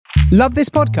Love this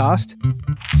podcast?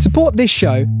 Support this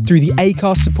show through the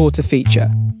Acast supporter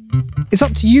feature. It's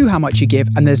up to you how much you give,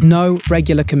 and there's no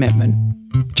regular commitment.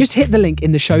 Just hit the link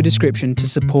in the show description to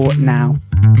support now.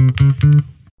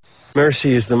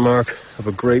 Mercy is the mark of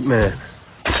a great man.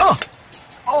 Oh!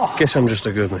 Oh! Guess I'm just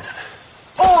a good man.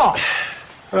 Oh!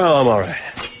 Well, I'm all right.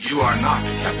 You are not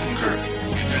Captain Kirk.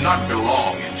 You do not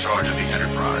belong in charge of the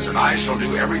Enterprise, and I shall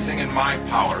do everything in my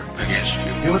power against you.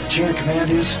 You know what the chain of command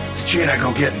is? It's a chain I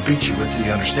go get and beat you with till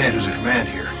you understand who's in command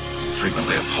here.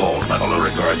 Frequently appalled by the low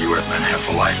regard you Earthmen have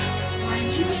for life.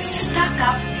 You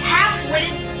stuck-up,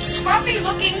 half-witted,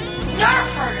 scruffy-looking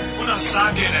nerf herder. Put a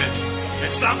sock in it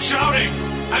and stop shouting.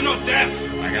 I'm not deaf.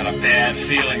 I got a bad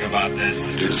feeling about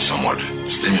this. It is somewhat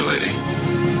stimulating.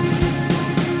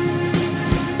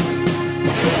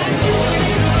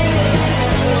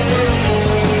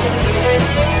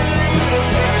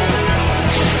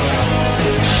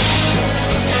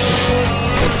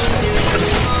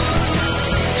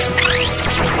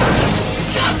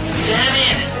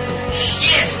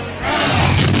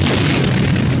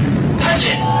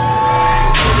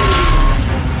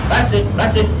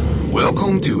 That's it.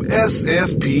 Welcome to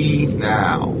SFP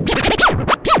Now.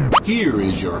 Here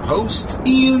is your host,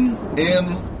 Ian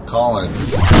M.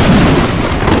 Collins.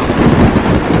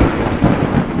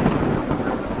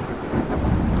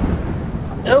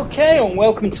 Okay, and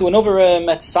welcome to another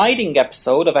exciting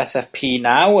episode of SFP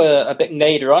Now. A bit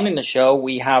later on in the show,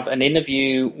 we have an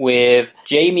interview with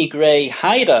Jamie Gray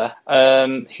Hyder,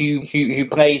 who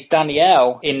plays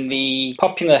Danielle in the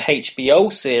popular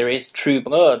HBO series True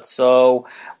Blood. So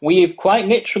we've quite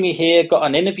literally here got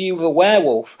an interview with a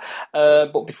werewolf.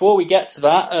 But before we get to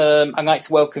that, I'd like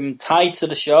to welcome Ty to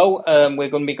the show. We're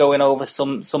going to be going over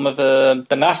some of the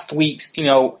last week's,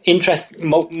 some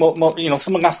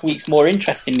of last week's more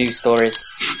interesting news stories.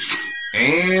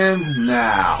 And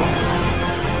now,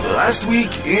 last week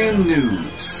in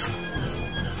news.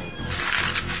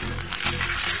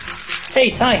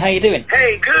 Hey Ty, how you doing?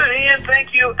 Hey, good, Ian.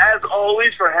 Thank you, as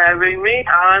always, for having me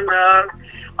on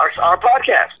our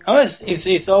podcast. Oh,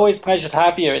 it's always a pleasure to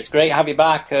have you. It's great to have you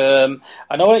back. I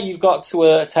know that you've got to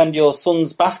attend your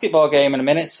son's basketball game in a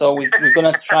minute, so we're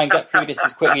going to try and get through this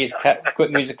as quickly as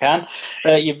I can.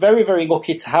 You're very, very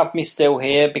lucky to have me still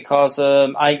here because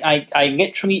I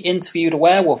literally interviewed a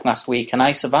werewolf last week and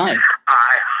I survived.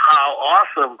 How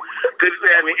awesome. Good,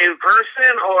 I mean, in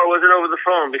person or was it over the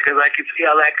phone? Because I could see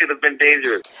how that could have been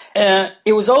dangerous.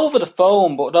 It was over the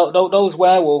phone, but those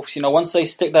werewolves, once they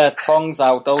stick their tongues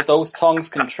out, those tongues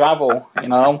can travel,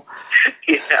 Yeah,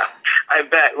 I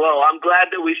bet. Well, I'm glad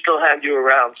that we still have you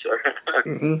around, sir.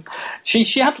 Mm-hmm.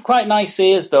 She had quite nice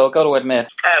ears, though, got to admit.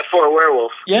 For a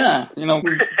werewolf. Yeah,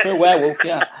 for a werewolf,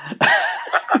 yeah.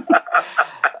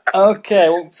 Okay,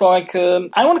 well, so I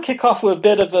want to kick off with a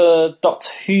bit of Doctor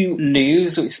Who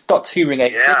news. It's Doctor Who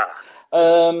related. Yeah.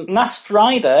 Last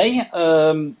Friday,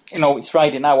 it's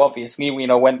Friday now, obviously.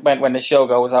 When the show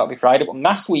goes out, it'll be Friday. But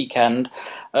last weekend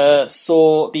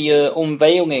saw the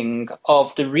unveiling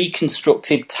of the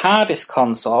reconstructed TARDIS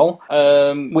console,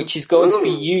 which is going to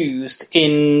be used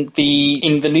in the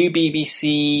new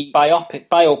BBC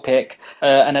biopic,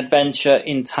 An Adventure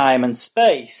in Time and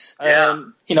Space. Yeah.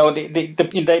 They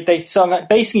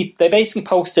basically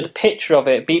posted a picture of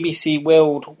it. BBC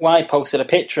Worldwide posted a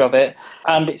picture of it,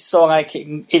 and it's sort of like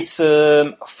it's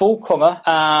full colour,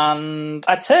 and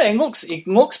I'd say it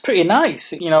looks pretty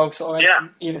nice. It's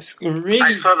really.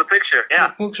 I saw the picture.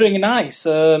 Yeah, it looks really nice.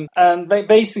 And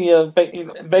basically, An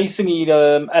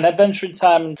Adventure in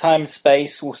Time and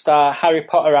Space will star Harry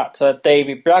Potter actor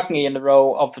David Bragney in the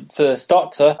role of the first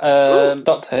Doctor,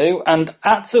 Doctor Who, and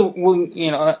actor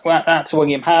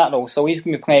William Hartnell. So he's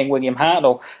going to be playing William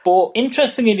Hartnell. But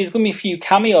interestingly, there's going to be a few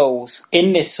cameos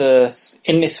in this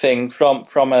thing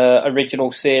from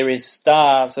original series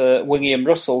stars. William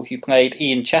Russell, who played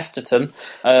Ian Chesterton,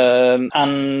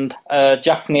 and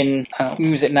Jacqueline.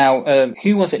 Who was it now?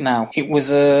 It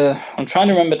was. I'm trying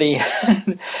to remember the.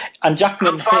 And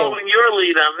Jacqueline Hill. I'm following your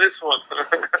lead on this one.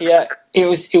 Yeah, it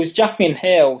was Jacqueline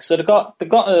Hill. So they got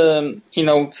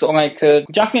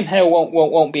Jacqueline Hill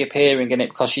won't be appearing in it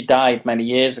because she died many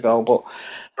years ago. But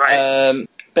right.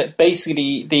 But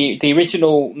basically, the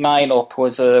original lineup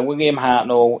was William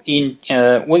Hartnell,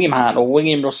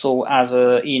 William Russell as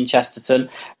Ian Chesterton,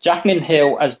 Jacqueline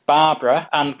Hill as Barbara,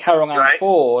 and Carol Ann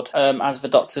Ford as the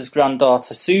Doctor's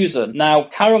granddaughter Susan. Now,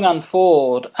 Carol Ann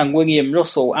Ford and William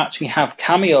Russell actually have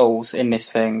cameos in this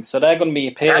thing, so they're going to be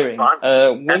appearing.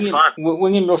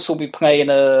 William Russell will be playing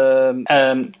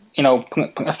I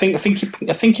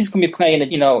think he's going to be playing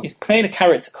he's playing a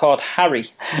character called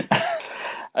Harry.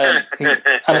 And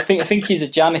I think he's a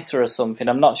janitor or something.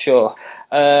 I'm not sure.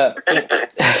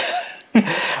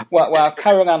 While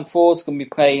Carol Ann Ford's going to be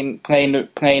playing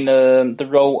the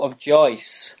role of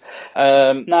Joyce.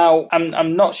 Now,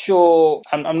 I'm not sure.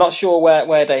 I'm not sure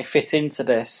where they fit into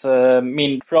this. I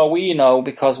mean, for all we know,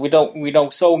 because we know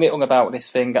so little about this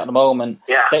thing at the moment.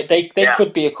 Yeah. They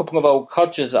could be a couple of old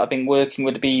codgers that have been working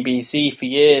with the BBC for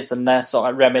years, and they're sort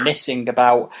of reminiscing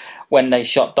about when they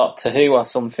shot Doctor Who or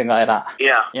something like that.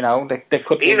 Yeah. You know, they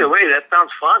could. Either way, that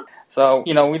sounds fun. So,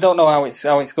 you know, we don't know how it's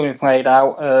going to be played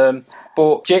out.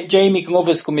 But Jamie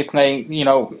Glover's going to be playing, you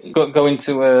know, going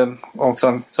to...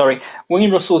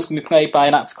 William Russell's going to be played by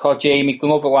an actor called Jamie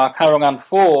Glover, while Carol Ann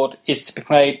Ford is to be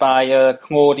played by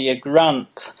Claudia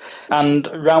Grant. And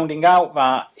rounding out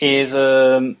that is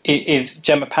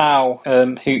Gemma Powell,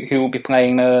 who will be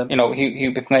playing,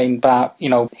 who'll be playing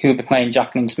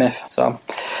Jacqueline Smith. So...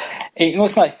 It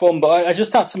looks like fun, but I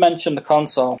just had to mention the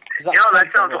console. That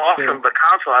sounds awesome, the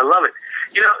console. I love it.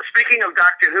 You know, speaking of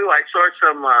Doctor Who, I saw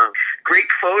some great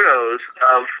photos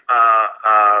of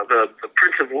the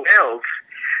Prince of Wales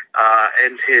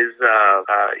and his,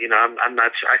 I'm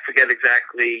not sure, I forget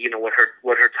exactly, you know, what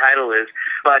her title is,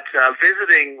 but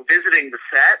visiting the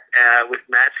set with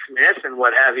Matt Smith and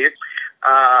what have you.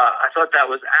 I thought that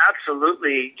was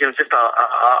absolutely, you know, just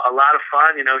a lot of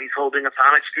fun. You know, he's holding a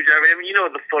sonic screwdriver. I mean, you know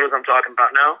the photos I'm talking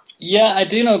about now? Yeah, I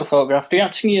do know the photograph. They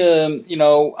actually, you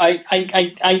know, I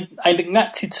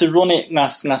neglected to run it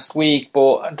last week,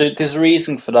 but there's a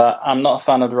reason for that. I'm not a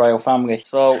fan of the royal family,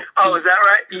 so. Oh, is that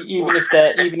right? Even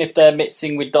if they're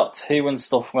mixing with Doctor Who and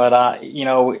stuff like that, you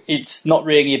know, it's not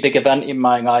really a big event in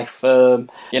my life. You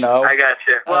know. I got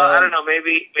you. Well, I don't know.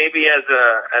 Maybe as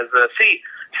a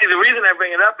See, the reason I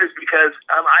bring it up is because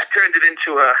I turned it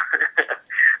into a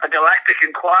Galactic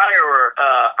Inquirer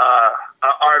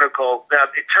article.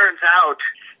 It turns out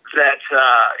that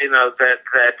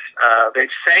they've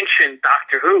sanctioned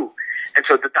Doctor Who, and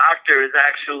so the Doctor is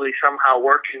actually somehow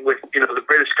working with the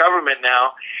British government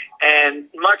now, and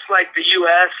much like the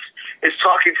U.S. is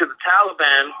talking to the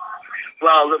Taliban,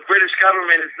 well, the British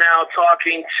government is now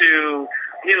talking to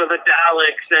the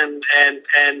Daleks and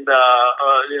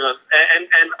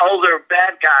other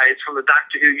bad guys from the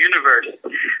Doctor Who universe.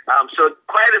 So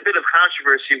quite a bit of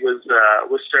controversy was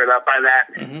stirred up by that,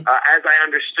 as I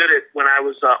understood it when I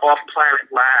was off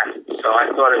planet last. So I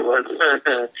thought it was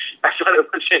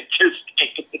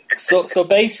interesting. So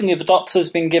basically, the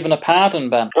Doctor's been given a pardon,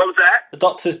 Ben. What was that? The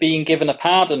Doctor's being given a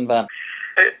pardon, Ben.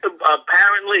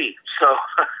 Apparently, so.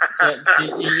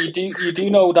 You do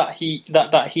know that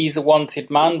he's a wanted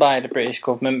man by the British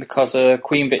government because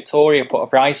Queen Victoria put a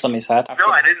price on his head. No,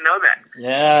 I didn't know that.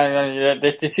 Yeah.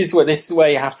 This is where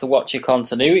you have to watch your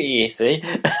continuity. You see.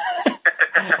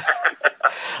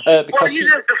 Because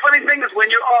the funny thing is when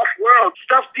you're off world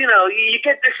stuff, you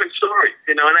get different stories,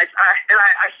 and I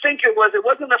think it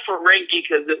wasn't a Ferengi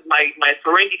because my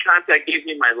Ferengi contact gave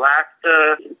me my last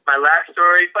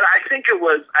story, but I think it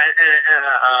was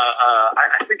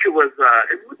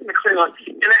it wasn't a Klingon,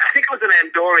 and I think it was an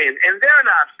Andorian, and they're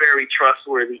not very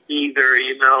trustworthy either.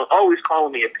 Always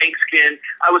calling me a pink skin.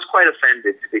 I was quite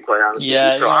offended, to be quite honest.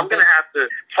 Yeah, with you. So I'm going to have to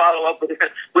follow up with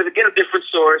get a different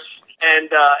source.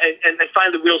 And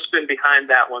find the real spin behind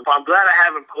that one. So I'm glad I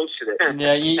haven't posted it.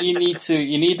 Yeah, you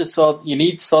need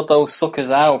to sort those suckers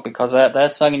out because they're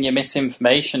selling you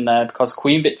misinformation there. Because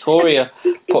Queen Victoria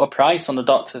put a price on the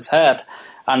Doctor's head,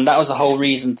 and that was the whole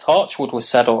reason Torchwood was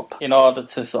set up in order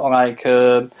to sort of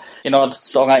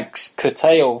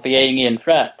curtail the alien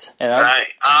threat. Right.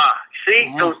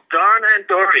 Those darn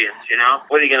Andorians.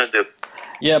 What are you gonna do?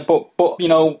 Yeah, but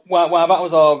while that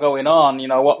was all going on,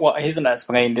 what isn't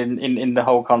explained in the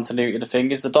whole continuity of the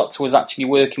thing is the Doctor was actually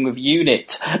working with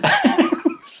UNIT.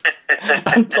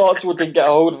 And Torchwood didn't get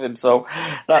a hold of him, so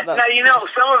that's... Now,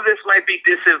 some of this might be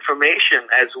disinformation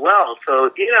as well. So,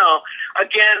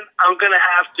 again, I'm going to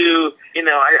have to,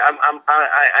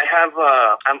 I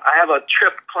have a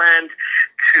trip planned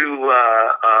to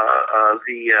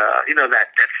that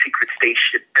secret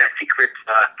station, that secret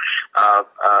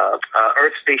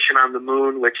Earth station on the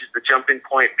moon, which is the jumping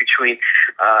point between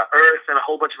Earth and a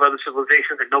whole bunch of other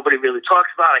civilizations that nobody really talks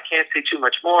about. I can't say too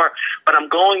much more, but I'm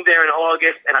going there in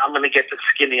August, and I'm going to get the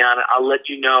skinny on it. I'll let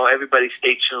you know. Everybody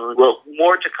stay tuned. Well,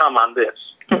 more to come on this.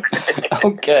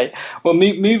 Okay. Well,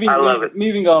 moving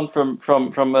on from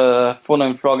fun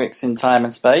and frolics in time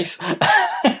and space.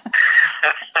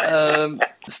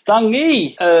 Stan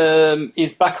Lee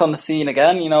is back on the scene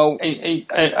again. You know,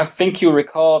 I think you'll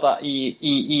recall that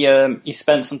he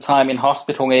spent some time in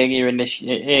hospital earlier this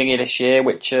year,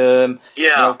 which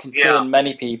concerned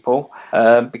many people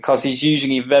because he's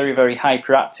usually very, very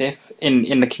hyperactive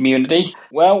in the community.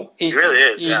 Well, he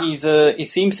really is. He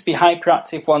seems to be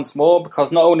hyperactive once more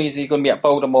because not only is he going to be at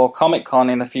Baltimore Comic Con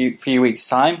in a few weeks'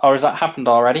 time, or has that happened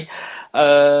already?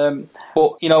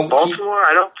 But you know, Baltimore,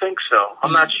 I don't think so.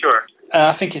 I'm not sure.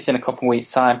 I think it's in a couple of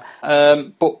weeks' time.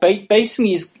 But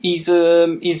basically,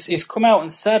 he's come out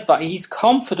and said that he's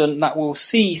confident that we'll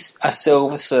see a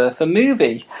Silver Surfer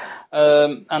movie.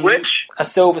 Which? A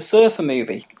Silver Surfer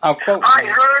movie. I'll quote. I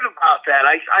heard about that.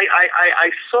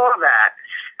 I saw that.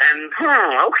 And,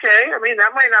 okay, I mean,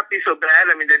 that might not be so bad.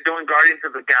 I mean, they're doing Guardians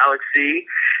of the Galaxy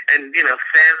and, you know,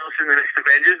 Thanos in the next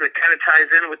Avengers. It kind of ties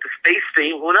in with the space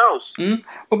theme. Who knows?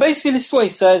 Well, basically, this is what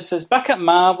he says, back at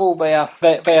Marvel, they are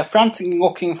frantically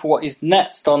looking for what is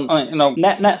next on,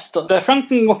 they're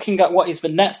frantically looking at what is the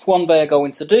next one they're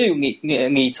going to do,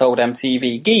 Lee told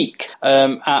MTV Geek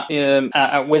at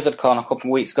WizardCon a couple of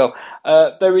weeks ago.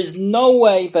 There is no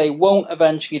way they won't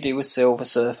eventually do a Silver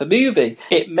Surfer movie.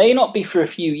 It may not be for a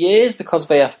few years because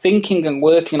they are thinking and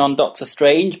working on Doctor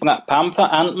Strange, Black Panther,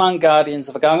 Ant-Man, Guardians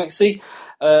of the Galaxy,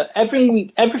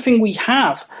 everything we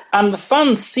have, and the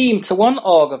fans seem to want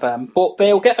all of them, but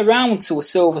they'll get around to a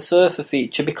Silver Surfer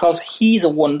feature because he's a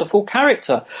wonderful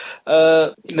character.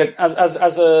 As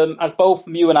both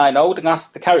you and I know,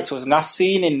 the character was last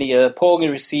seen in the poorly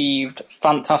received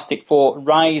Fantastic Four: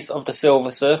 Rise of the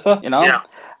Silver Surfer, you know. Yeah.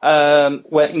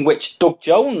 In which Doug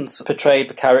Jones portrayed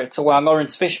the character, while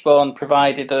Lawrence Fishburne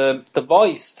provided the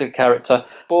voice to the character.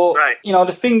 But, you know,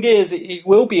 the thing is, it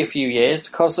will be a few years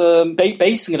because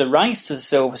basically the rights to the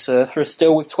Silver Surfer are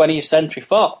still with 20th Century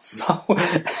Fox.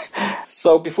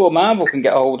 So before Marvel can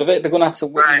get a hold of it, they're going to have to,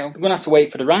 they're going to have to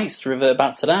wait for the rights to revert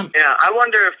back to them. Yeah, I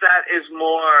wonder if that is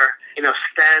more, you know,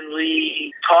 Stan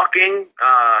Lee talking,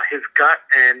 his gut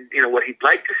and, you know, what he'd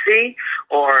like to see,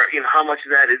 or, you know, how much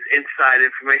of that is inside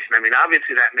information. I mean,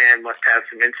 obviously that man must have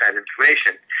some inside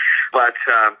information. But,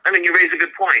 I mean, you raise a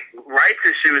good point. Rights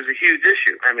issue is a huge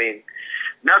issue. I mean,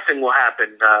 nothing will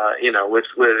happen, you know, with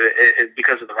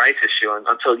because of the rights issue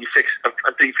until you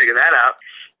figure that out.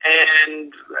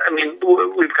 And, I mean,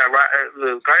 we've got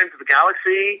the Guardians of the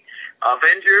Galaxy,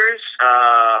 Avengers,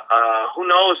 who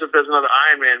knows if there's another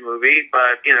Iron Man movie,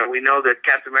 but, you know, we know that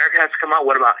Captain America has to come out.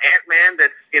 What about Ant-Man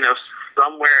that's, you know,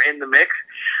 somewhere in the mix?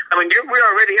 I mean, we're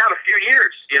already out a few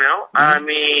years, you know? I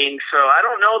mean, so I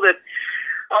don't know that,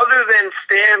 other than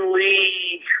Stan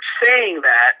Lee saying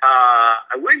that,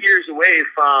 we're years away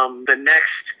from the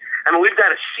next. I mean, we've got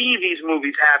to see these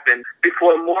movies happen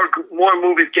before more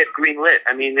movies get greenlit.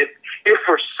 I mean, if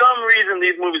for some reason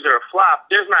these movies are a flop,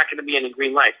 there's not going to be any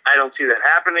green light. I don't see that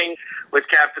happening with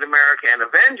Captain America and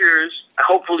Avengers.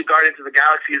 Hopefully, Guardians of the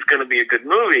Galaxy is going to be a good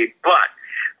movie, but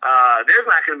there's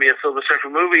not going to be a Silver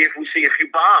Surfer movie if we see a few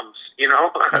bombs, you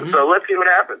know? So let's see what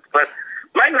happens. But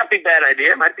might not be a bad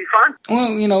idea. It might be fun. Well,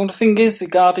 you know, the thing is, the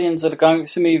Guardians of the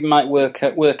Galaxy movie might work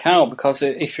out because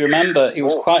if you remember, it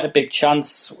was quite a big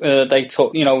chance they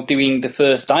took, you know, doing the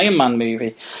first Iron Man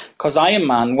movie. Because Iron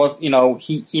Man was, you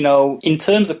know, in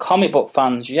terms of comic book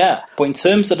fans, yeah. But in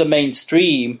terms of the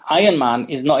mainstream, Iron Man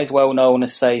is not as well known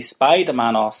as, say,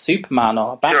 Spider-Man or Superman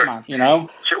or Batman, you know?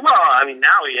 Sure. Well, I mean,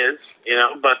 now he is, you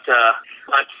know, but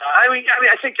I mean,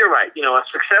 I think you're right. You know, a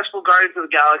successful Guardians of the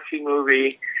Galaxy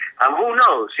movie. Who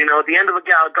knows? You know, at the end of a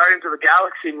Guardians of the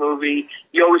Galaxy movie,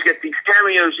 you always get these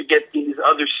cameos, you get these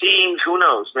other scenes. Who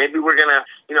knows? Maybe we're gonna,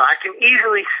 you know, I can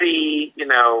easily see, you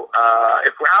know,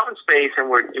 if we're out in space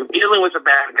and we're dealing with a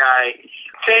bad guy,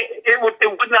 it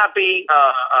would not be,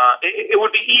 it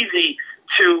would be easy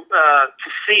to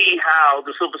see how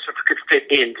the Silver Surfer could fit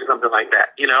into something like that,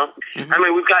 you know? I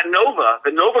mean, we've got Nova.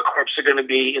 The Nova Corps are going to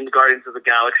be in the Guardians of the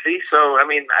Galaxy, so, I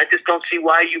mean, I just don't see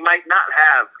why you might not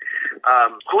have,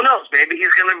 who knows, maybe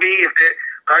he's going to be, if the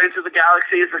Guardians of the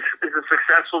Galaxy is a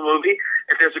successful movie,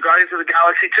 if there's a Guardians of the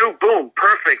Galaxy 2, boom,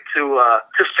 perfect to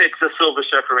fit the Silver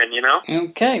Surfer in, you know?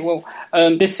 Okay, well,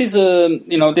 this is,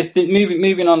 you know,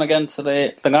 moving on again to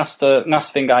the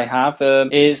last thing I have,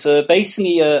 is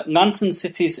basically Lantern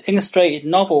City's illustrated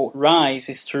novel, Rise,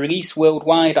 is to release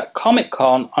worldwide at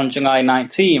Comic-Con on July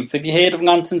 19th. Have you heard of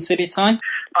Lantern City, Ty?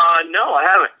 No, I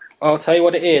haven't. I'll tell you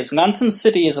what it is. Lantern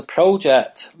City is a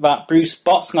project that Bruce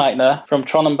Boxleitner from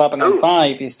Tron and Babylon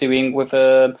 5 is doing with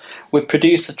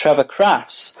producer Trevor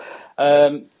Crafts.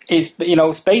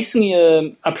 It's basically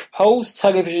a proposed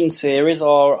television series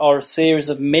or a series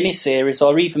of miniseries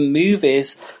or even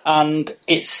movies, and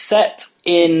it's set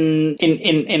in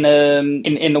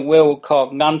a world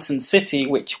called Lantern City,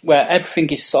 where everything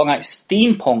is sort of like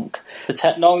steampunk. The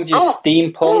technology is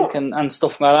steampunk and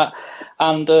stuff like that.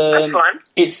 And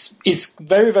it's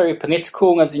very, very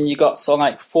political, as in you got sort of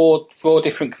like four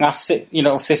different class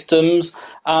systems,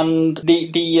 and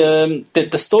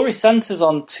the story centers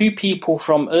on two people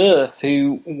from Earth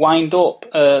who wind up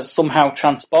somehow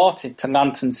transported to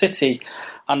Lantern City,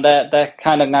 and they're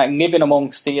kind of like living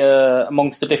amongst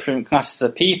the different classes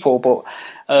of people, but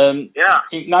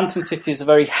Lantern City is a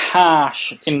very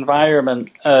harsh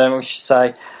environment, we should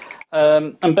say.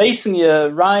 And basically,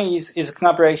 Rise is a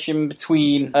collaboration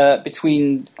between Bruce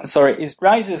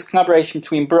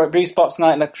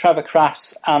Boxleitner, Trevor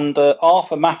Crafts, and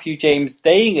author Matthew James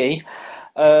Daly.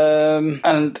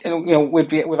 And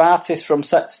with artists from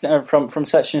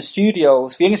Section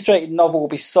Studios. The illustrated novel will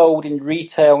be sold in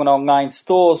retail and online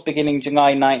stores beginning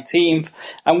July 19th,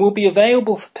 and will be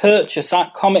available for purchase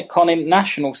at Comic-Con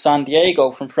International San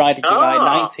Diego from Friday, July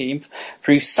 19th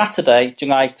through Saturday,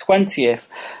 July 20th.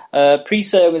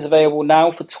 Pre-sale is available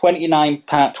now for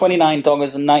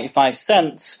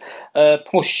 $29.95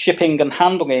 plus shipping and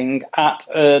handling at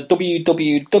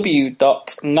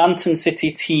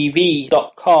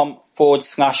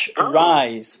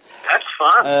www.lanterncitytv.com/rise. That's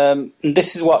fun.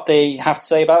 This is what they have to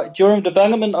say about it. During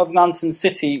development of Lantern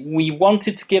City, we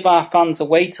wanted to give our fans a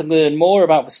way to learn more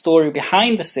about the story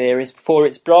behind the series before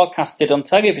it's broadcasted on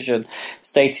television,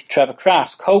 stated Trevor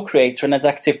Crafts, co-creator and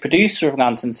executive producer of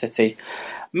Lantern City.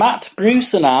 Matt,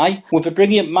 Bruce and I, with the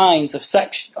brilliant minds of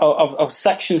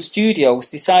Section Studios,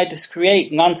 decided to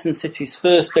create Lantern City's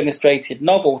first illustrated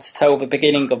novel to tell the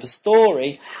beginning of the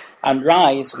story, and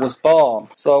Rise was born.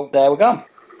 So there we go.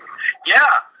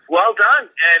 Yeah, well done.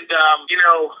 And,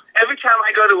 every time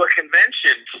I go to a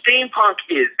convention, steampunk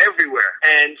is everywhere.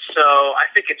 And so I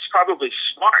think it's probably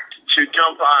smart to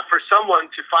jump on, for someone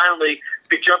to finally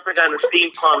be jumping on a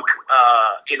steampunk,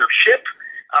 ship.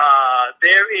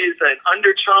 There is an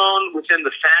undertone within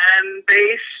the fan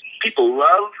base. People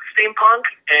love steampunk,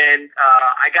 and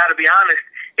I got to be honest,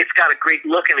 it's got a great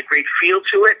look and a great feel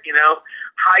to it.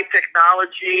 High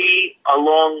technology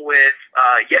along with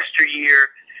yesteryear.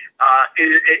 I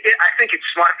think it's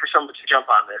smart for someone to jump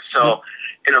on this. So,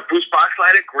 Bruce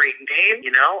Boxleitner, great name.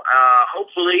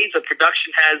 Hopefully the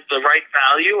production has the right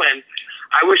value, and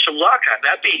I wish him luck.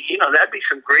 That'd be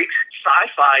some great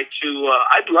sci-fi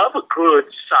I'd love a good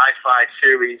sci-fi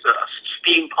series,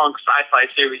 steampunk sci-fi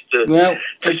series to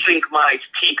sink my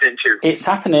teeth into. It's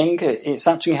happening. It's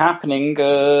actually happening.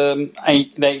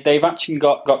 They've actually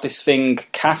got this thing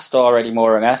cast already,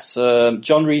 more or less.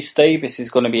 John Rhys Davis is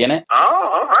going to be in it. Oh,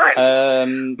 all right.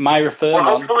 Myra Furlong.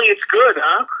 Well, hopefully it's good,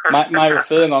 huh? Myra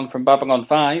Furlong from Babylon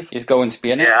 5 is going to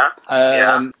be in it.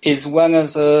 Yeah. As well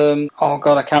as, I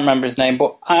can't remember his name,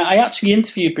 but I actually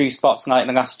interviewed Bruce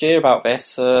Boxleitner last year about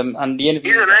this, and the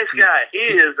interview. He's a nice guy. He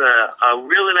is a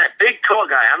really nice, big, tall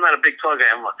guy. I'm not a big, tall guy.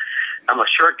 I'm a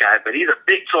short guy, but he's a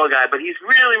big, tall guy. But he's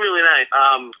really, really nice.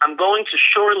 I'm going to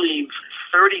Shore Leave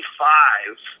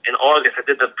 35 in August. I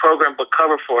did the program book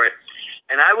cover for it.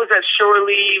 And I was at Shore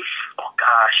Leave,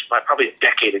 probably a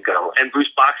decade ago, and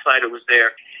Bruce Boxleitner was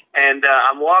there. And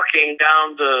I'm walking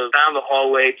down the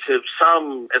hallway to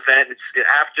some event. It's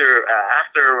after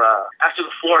the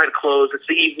floor had closed. It's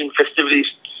the evening festivities,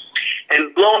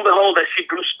 and lo and behold, I see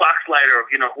Bruce Boxleitner,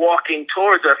 walking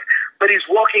towards us. But he's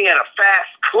walking at a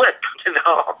fast clip,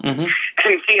 Mm-hmm.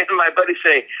 And he and my buddy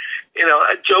say,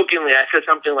 jokingly, I said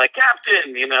something like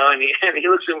 "Captain," and he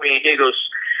looks at me and he goes.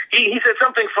 He said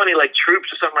something funny like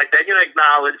troops or something like that.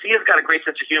 Acknowledge he has got a great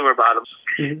sense of humor about him.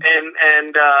 Mm-hmm.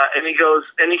 And he goes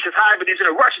and he says hi, but he's in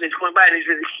a rush and he's going by and he's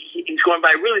going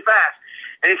by really fast.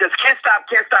 And he says, "Can't stop.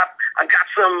 I've got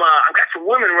some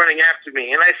women running after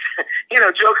me." And I,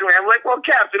 jokingly, I'm like, "Well,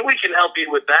 Captain, we can help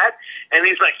you with that." And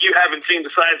he's like, "You haven't seen the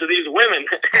size of these women."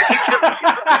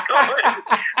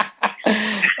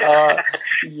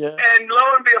 Yeah. And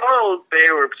lo and behold,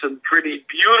 they were some pretty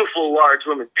beautiful, large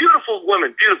women. Beautiful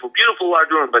women, beautiful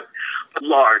large women, but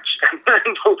large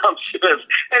and voluptuous.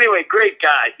 Anyway, great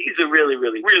guy. He's a really,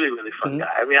 really, really, really fun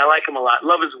guy. I mean, I like him a lot.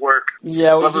 Love his work.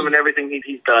 Yeah, love him and everything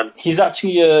he's done. He's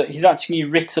actually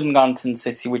written Lantern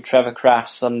City with Trevor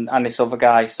Crafts and this other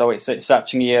guy, so it's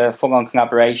actually a full-on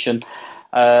collaboration.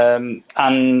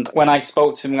 And when I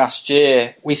spoke to him last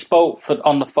year, we spoke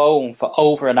on the phone for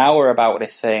over an hour about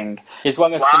this thing, as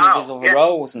well as some of his other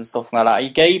roles and stuff like that. He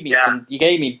gave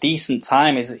me decent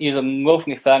time. He was a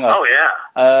lovely fella. Oh yeah.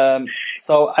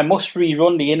 So I must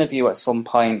rerun the interview at some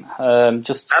point,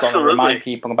 just to sort of remind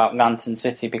people about Lantern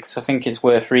City, because I think it's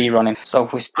worth rerunning. So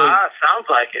if we still sounds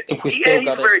like it. If we he's still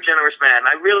a very generous man.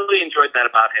 I really enjoyed that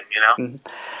about him. Mm-hmm.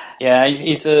 Yeah,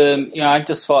 he's I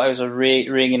just thought he was a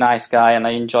really nice guy, and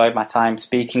I enjoyed my time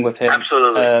speaking with him.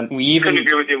 Absolutely. Couldn't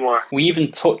agree with you more. We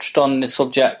even touched on the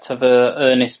subject of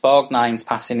Ernest Borgnine's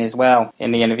passing as well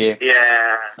in the interview.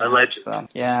 Yeah, a legend. So,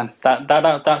 yeah,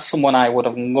 that's someone I would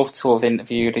have loved to have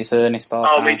interviewed, is Ernest Borgnine.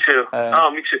 Oh, me too.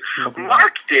 Me too.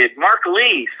 Mark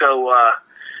Lee. So,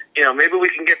 maybe we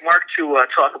can get Mark to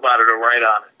talk about it or write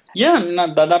on it. Yeah,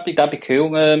 that'd be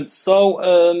cool.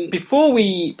 So before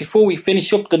we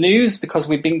finish up the news, because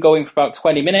we've been going for about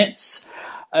 20 minutes,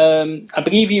 I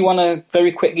believe you want to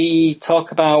very quickly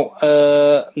talk about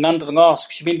Land of the Lost,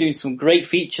 because you've been doing some great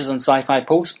features on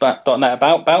SciFiPost.net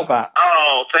about that.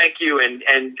 Oh, thank you, and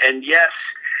yes,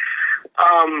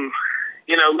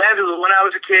 when I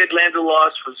was a kid, Land of the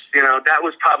Lost was, that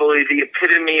was probably the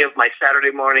epitome of my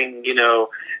Saturday morning,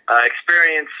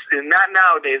 experience. And not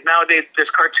nowadays. Nowadays,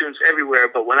 there's cartoons everywhere.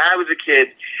 But when I was a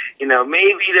kid,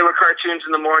 maybe there were cartoons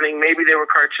in the morning, maybe there were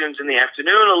cartoons in the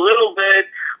afternoon a little bit.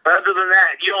 But other than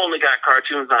that, you only got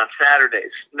cartoons on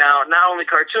Saturdays. Now, not only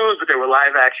cartoons, but there were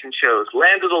live-action shows.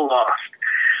 Land of the Lost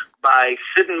by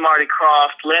Sid and Marty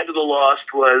Krofft. Land of the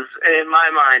Lost was, in my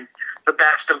mind, the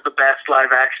best of the best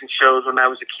live-action shows when I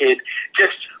was a kid.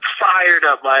 Just fired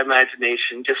up my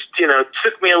imagination. Just,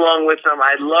 took me along with them.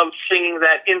 I loved singing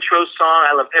that intro song.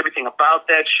 I loved everything about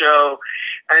that show.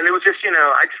 And it was just,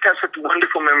 I just got such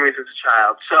wonderful memories as a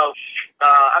child. So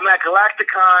I'm at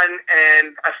Galacticon,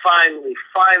 and I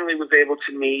finally was able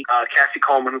to meet Cassie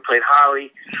Coleman, who played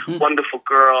Holly. Mm-hmm. Wonderful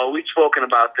girl. We've spoken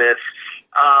about this.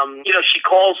 She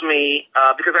calls me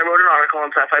because I wrote an article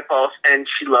on Sci-Fi Pulse, and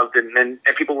she loved it, and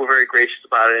people were very gracious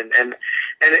about it, and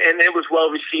it was well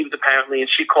received apparently. And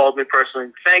she called me personally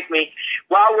to thank me.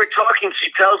 While we're talking,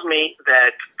 she tells me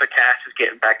that the cast is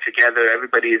getting back together.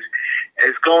 Everybody is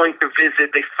going to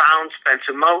visit. They found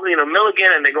Spencer Milligan,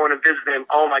 and they're going to visit him.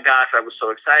 Oh my gosh, I was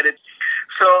so excited.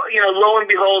 So lo and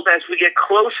behold, as we get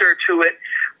closer to it,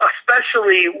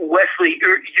 especially Wesley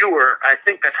Ewer, I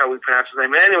think that's how we pronounce his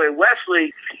name. Anyway,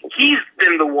 Wesley, he's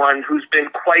been the one who's been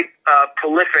quite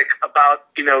prolific about,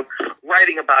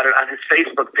 writing about it on his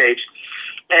Facebook page.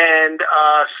 And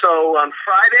so on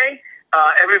Friday,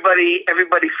 everybody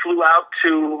flew out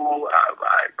to,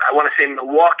 I want to say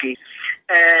Milwaukee.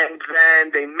 And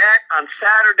then they met on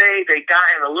Saturday. They got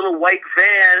in a little white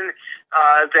van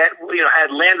that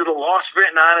had Land of the Lost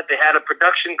written on it. They had a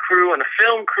production crew and a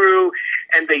film crew,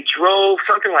 and they drove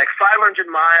something like 500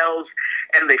 miles,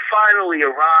 and they finally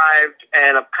arrived.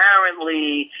 And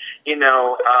apparently,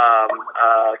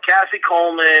 Cassie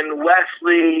Coleman,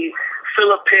 Wesley,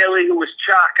 Philip Paley, who was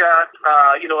Chaka,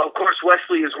 of course,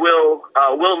 Wesley is Will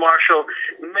Marshall,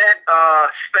 met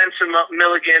Spencer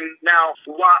Milligan. Now,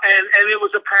 and it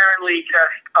was apparently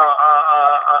just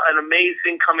an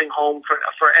amazing coming home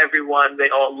for everyone. They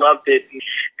all loved it,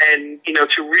 and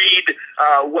to read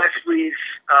Wesley's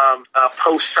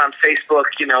posts on Facebook,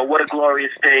 what a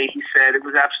glorious day, he said. It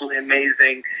was absolutely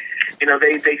amazing.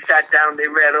 They sat down, they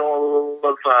read all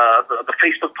of the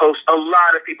Facebook posts. A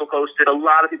lot of people posted. A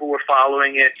lot of people were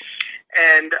following it,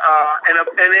 and it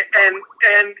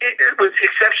was the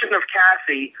exception of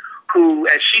Cassie, who,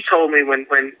 as she told me when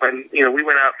we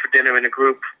went out for dinner in a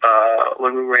group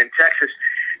when we were in Texas,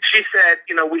 she said,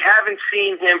 we haven't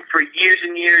seen him for years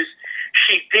and years.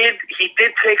 He did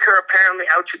take her apparently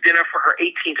out to dinner for her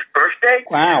 18th birthday.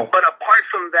 Wow. But apart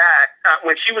from that,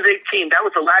 when she was 18, that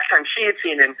was the last time she had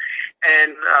seen him.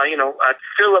 And,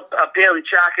 Philip Paley,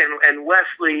 Chuck, and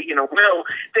Wesley, Will,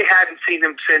 they hadn't seen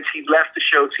him since he left the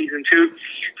show season 2.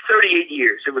 38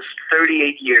 years. It was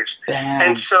 38 years. Damn.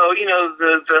 And so,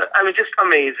 just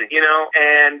amazing,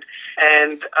 and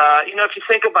if you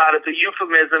think about it, the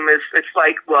euphemism is, it's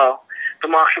like, well, the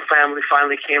Marshall family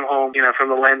finally came home, from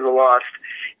the Land of the Lost.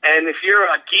 And if you're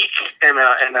a geek and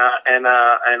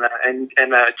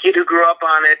a kid who grew up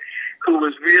on it, who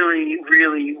was really,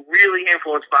 really, really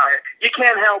influenced by it, you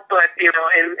can't help but,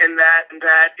 in that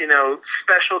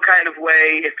special kind of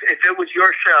way, if it was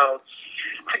your show,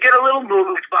 to get a little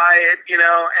moved by it,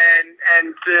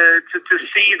 and to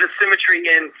see the symmetry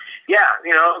in,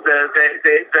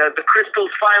 the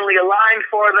crystals finally aligned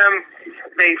for them.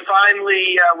 They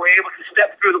finally were able to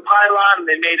step through the pylon, and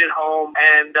they made it home,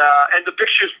 and the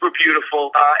pictures were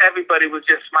beautiful. Everybody was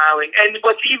just smiling. And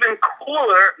what's even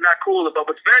cooler, not cooler, but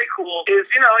what's very cool is,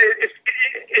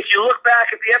 if you look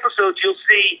back at the episodes, you'll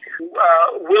see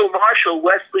Will Marshall,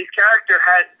 Wesley's character,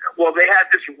 they had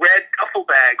this red duffel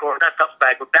bag, or not duffel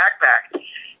bag, but backpack.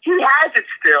 He has it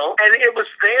still, and it was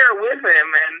there with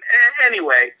him. And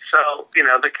anyway, so,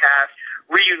 the cast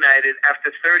reunited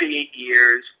after 38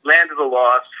 years, Land of the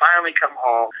Lost, finally come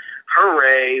home,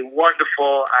 hooray,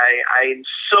 wonderful. I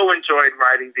so enjoyed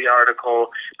writing the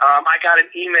article. I got an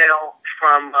email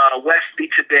from Wesley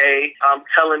today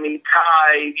telling me,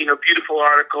 Ty, beautiful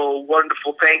article,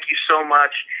 wonderful, thank you so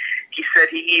much. He said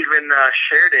he even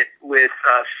shared it with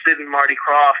Sid and Marty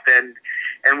Krofft, and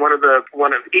he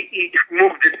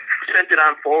moved it, sent it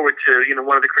on forward to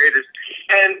one of the creators.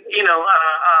 And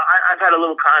I've had a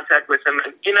little contact with him,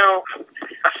 and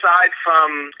aside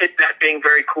from it that being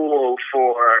very cool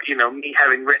for me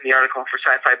having written the article, for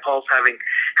Sci-Fi Pulse having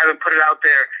put it out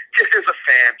there, just as a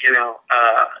fan, it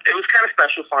was kind of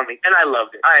special for me, and I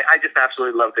loved it. I just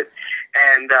absolutely loved it.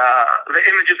 And the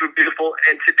images were beautiful,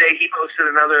 and today he posted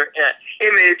another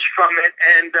image from it,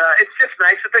 and it's just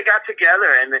nice that they got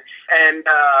together, and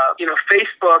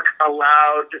Facebook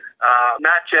allowed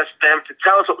not just them to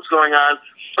tell us what was going on,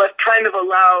 but kind of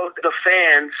allowed the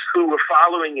fans who were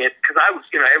following it, because I was,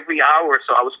 every hour or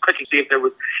so I was clicking to see if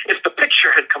the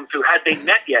picture had come through, had they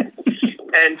met yet.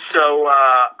 And so,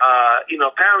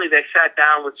 apparently they sat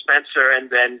down with Spencer, and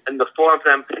the four of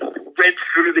them read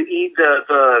through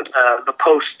the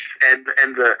posts and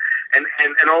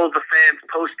all of the fans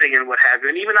posting and what have you.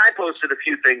 And even I posted a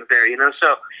few things there,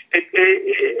 So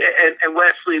and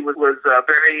Wesley was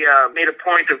very made a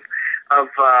point of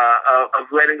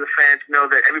letting the fans know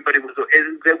that everybody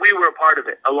that we were a part of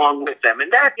it along with them,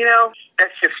 and that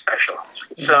that's just special.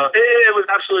 So it was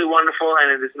absolutely wonderful,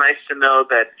 and it is nice to know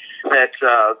that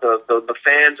the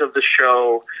fans of the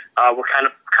show were kind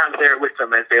of there with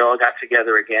them as they all got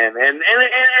together again, and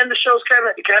the show's kind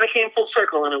of came full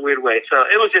circle in a weird way. So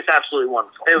it was just absolutely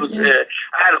wonderful. It was I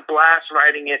had a blast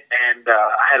writing it, and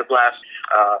I had a blast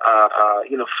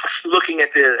looking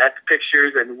at the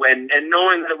pictures and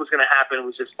knowing that it was going to happen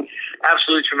was just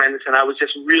absolutely tremendous, and I was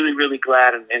just really, really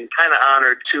glad and kind of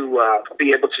honored to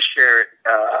be able to share it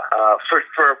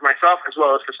for myself as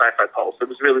well as for Sci-Fi Pulse. It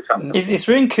was really something. It's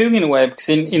really cool in a way, because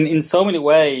in so many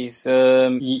ways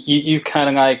you kind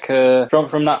of like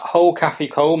from that whole Kathy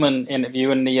Coleman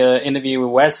interview and the interview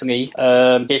with Wesley,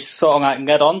 it's sort of like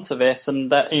led on to this,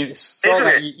 and that it's sort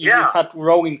of like you've had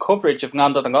rolling coverage of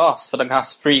Nanda the Lost for the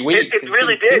last 3 weeks. It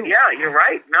really did. Cool. Yeah, you're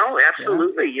right. No,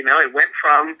 absolutely. Yeah. It went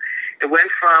from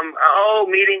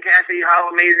meeting Kathy, how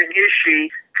amazing is she,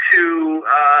 to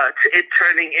it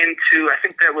turning into, I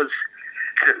think that was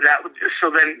so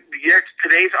then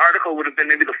today's article would have been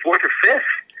maybe the 4th or 5th.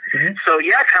 Mm-hmm. So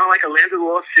yeah, kind of like a Land of the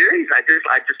Lost series. I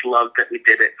just loved that we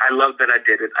did it. I loved that I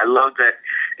did it. I loved that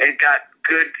it got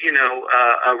good,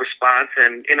 response,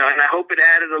 and and I hope it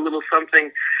added a little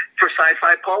something for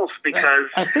Sci-Fi Pulse, because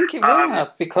I think it will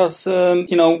have, because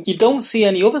you don't see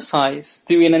any other sites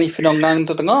doing anything on Land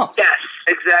of the Lost. Yes,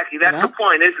 exactly. That's the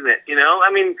point, isn't it?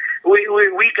 I mean,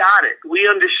 we got it. We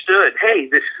understood. Hey,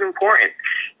 this is important.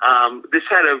 This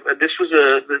was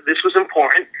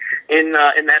important in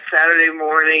that Saturday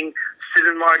morning. Sid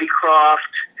and Marty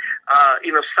Krofft,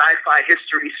 sci-fi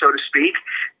history, so to speak,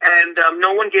 and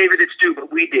no one gave it its due,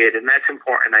 but we did, and that's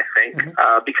important, I think,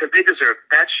 because they deserve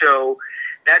that show.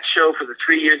 That show, for the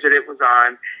 3 years that it was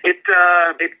on, it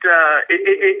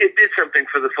did something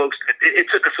for the folks. It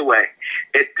took us away.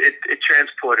 It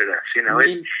transported us. It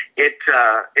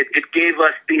gave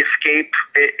us the escape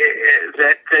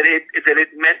that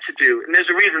it meant to do. And there's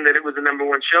a reason that it was the number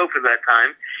one show for that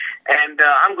time. And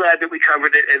I'm glad that we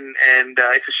covered it. And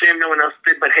it's a shame no one else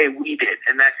did, but hey, we did,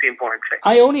 and that's the important thing.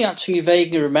 I only actually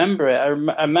vaguely remember it. I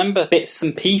remember bits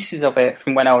and pieces of it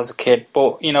from when I was a kid.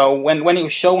 But when it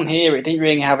was shown here, it didn't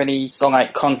really have any sort of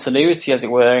like continuity, as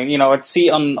it were. I'd see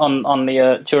it on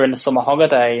the during the summer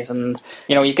holidays, and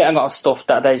you get a lot of stuff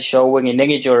that they show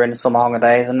willy-nilly during the summer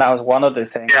holidays, and that was one of the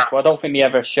things. Yeah. But I don't think they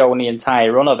ever shown the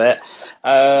entire run of it.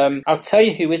 I'll tell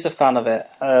you who is a fan of it.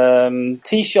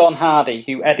 T. Sean Hardy,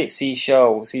 who edits these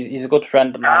shows. He's a good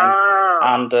friend of mine,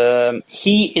 and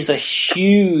he is a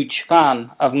huge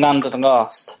fan of Land of the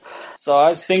Lost. So I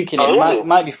was thinking it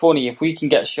might be funny if we can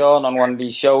get Sean on one of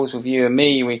these shows with you and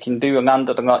me. We can do a Land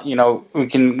of the Lost. We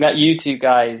can let you two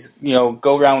guys,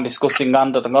 go around discussing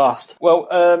Land of the Lost. Well,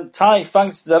 Ty,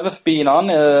 thanks as ever for being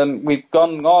on. We've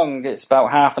gone long. It's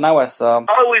about half an hour, so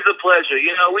always a pleasure.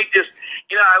 I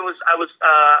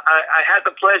had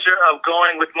the pleasure of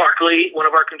going with Mark Lee, one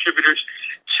of our contributors,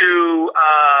 to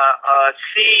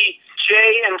see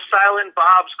Jay and Silent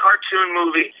Bob's cartoon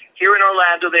movie here in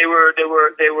Orlando. They were.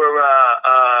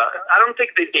 I don't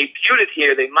think they debuted it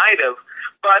here. They might have,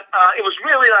 but it was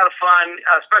really a lot of fun,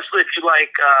 especially if you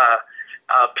like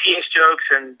penis jokes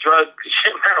and drug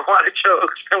marijuana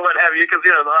jokes and what have you, because,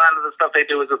 you know, a lot of the stuff they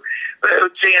do is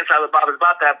Jay and Silent Bob is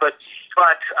about that, but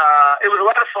it was a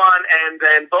lot of fun, and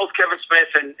then both Kevin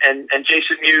Smith and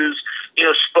Jason Mewes, you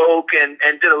know, spoke and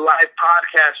did a live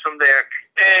podcast from there.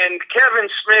 And Kevin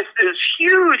Smith is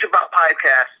huge about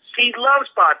podcasts. He loves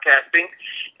podcasting,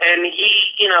 and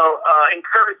he, you know,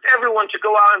 encouraged everyone to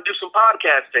go out and do some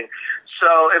podcasting.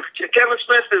 So if Kevin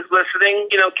Smith is listening,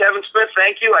 you know, Kevin Smith,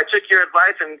 thank you. I took your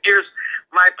advice, and here's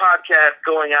my podcast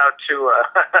going out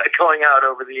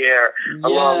over the air,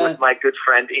 along with my good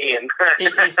friend Ian.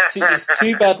 It's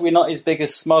too bad we're not as big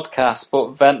as Smodcast,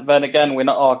 but then again, we're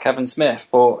not all Kevin Smith.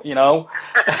 But, you know,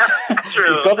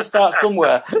 we've got to start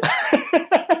somewhere.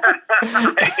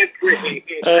 I agree.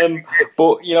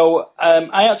 But, you know,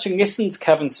 I actually listen to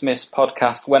Kevin Smith's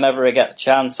podcast whenever I get the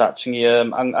chance, actually.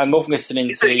 I love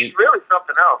listening to... He's really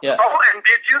something else. Yeah. Oh, and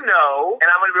did you know, and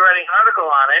I'm going to be writing an article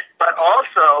on it, but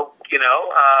also, you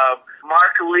know,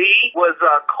 Mark Lee was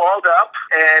called up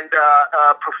and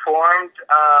performed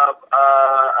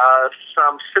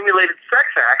some simulated sex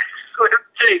acts with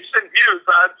Jason Mewes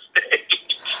on stage.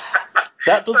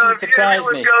 That doesn't surprise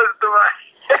me.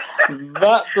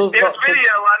 That does There's not.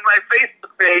 video on my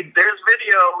Facebook page. There's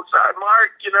video.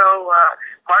 Mark, you know,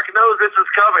 Mark knows this is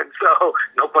coming, so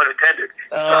no pun intended.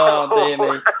 Oh, dear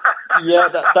me. Yeah,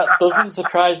 that doesn't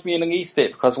surprise me in the least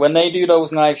bit, because when they do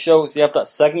those live shows, they have that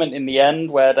segment in the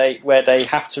end where they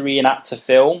have to reenact a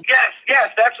film. Yes,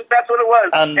 that's what it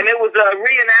was, and it was a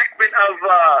reenactment of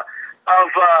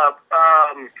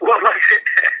what was it?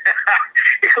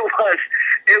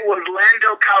 It was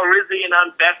Lando Calrissian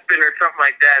on Bespin or something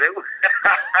like that. It was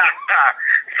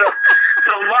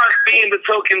so Mark, being the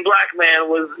token black man,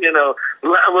 was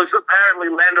apparently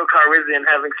Lando Calrissian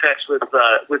having sex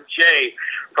with Jay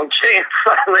from Jay and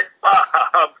Silent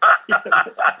Bob.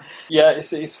 Yeah,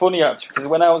 it's funny actually, because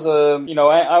when I was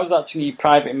I was actually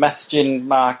private messaging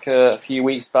Mark a few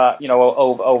weeks back, you know,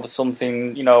 over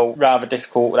something, you know, rather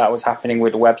difficult that was happening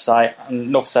with the website, and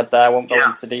enough said there. I won't go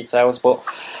into details, but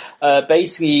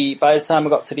basically, by the time we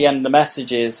got to the end of the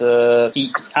messages, at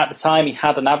the time he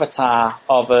had an avatar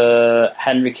of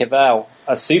Henry Cavill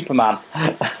as Superman.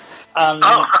 And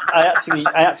I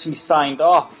actually signed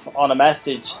off on a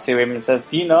message to him and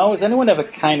says, you know, has anyone ever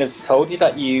kind of told you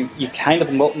that you kind of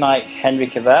look like Henry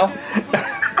Cavill?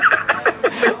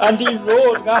 And he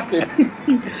roared laughing.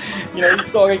 You know, he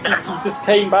just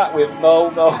came back with no.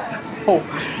 Well,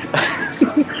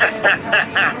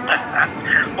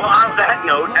 on that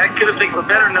note, I could have taken a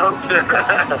better note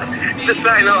to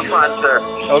sign off on, sir.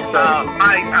 Okay.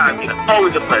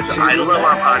 Always a pleasure. I love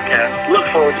our podcast. Look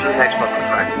forward to the next one, my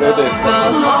friend. Will do.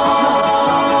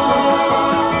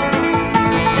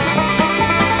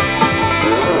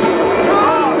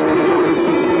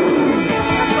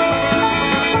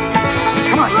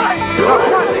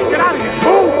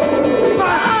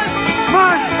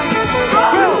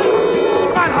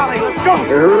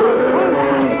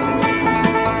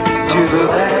 To the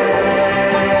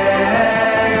land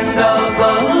of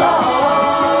the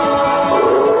lost,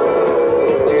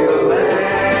 to the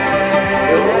land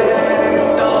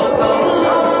of the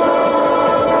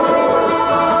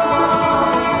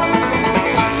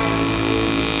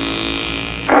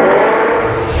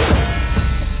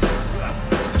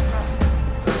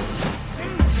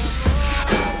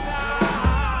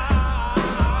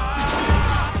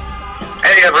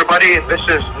Hey everybody, this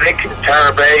is Nick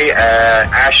Tarabay,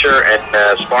 Asher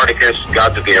and Spartacus,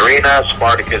 Gods of the Arena,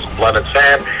 Spartacus, Blood and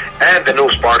Sand, and the new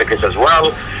Spartacus as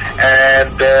well.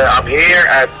 And I'm here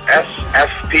at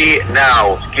SFP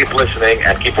Now. Keep listening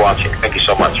and keep watching. Thank you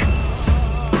so much.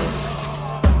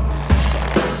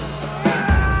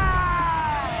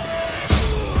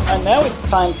 And now it's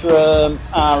time for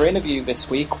our interview this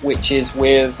week, which is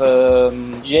with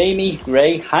Jamie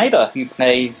Gray Hyder, who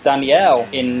plays Danielle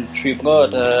in True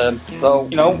Blood. So,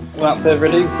 you know, without further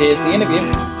ado, here's the interview.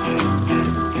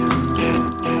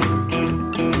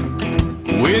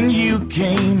 When you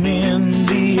came in,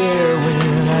 the air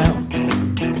went out,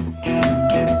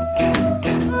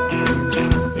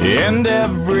 and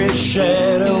every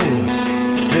shadow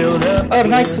filled up. I'd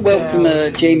like to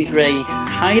welcome Jamie Gray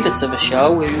Hyder to the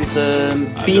show, who's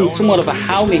been somewhat of a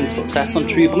howling success on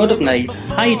True Blood of late.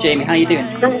 Hi, Jamie. How you doing?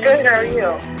 I'm good. How are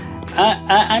you?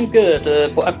 I'm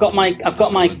good, but I've got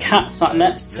my cat sat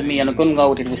next to me and a gun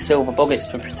loaded with silver bullets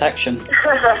for protection,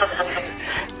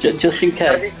 just in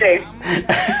case.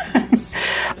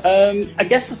 I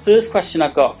guess the first question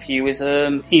I've got for you is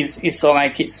so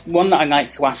like it's one that I like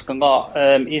to ask a lot.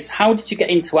 Is how did you get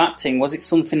into acting? Was it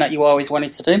something that you always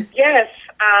wanted to do? Yes.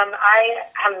 I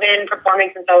have been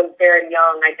performing since I was very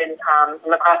young.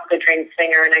 I'm a classically trained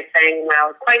singer, and I sang when I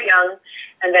was quite young,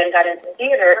 and then got into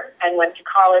theater and went to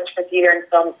college for theater and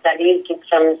film studies, did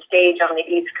some stage on the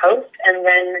East Coast, and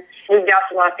then moved out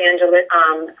to Los Angeles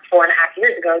 4.5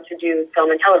 years ago to do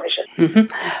film and television.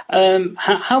 Mm-hmm.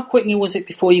 How quickly was it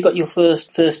before you got your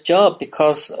first job?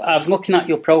 Because I was looking at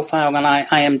your profile on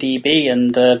IMDb,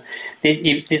 and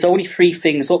there's only 3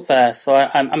 things up there. So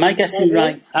am I guessing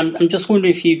right? I'm just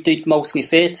wondering if you did mostly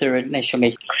theatre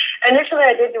initially. Initially,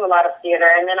 I did do a lot of theater,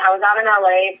 and then I was out in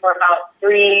LA for about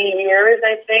 3 years,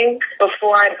 I think.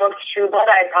 Before I booked True Blood,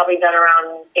 I had probably done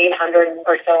around 800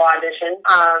 or so auditions.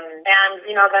 And,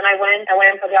 then I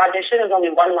went for the audition. It was only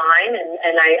one line,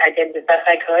 and I did the best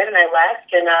I could, and I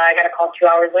left, and I got a call 2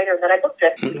 hours later that I booked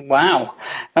it. Wow.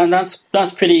 And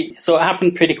that's pretty, so it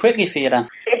happened pretty quickly for you then?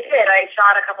 It did. I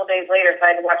shot a couple days later, so I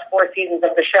had to watch 4 seasons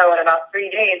of the show in about 3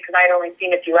 days because I had only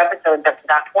seen a few episodes up to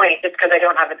that point, just because I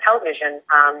don't have a television.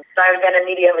 So I then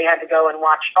immediately had to go and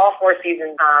watch all 4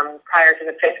 seasons prior to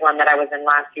the 5th one that I was in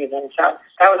last season. So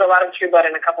that was a lot of True Blood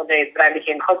in a couple days, but I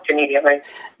became hooked immediately.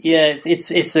 Yeah,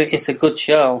 it's a good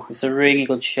show. It's a really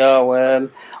good show.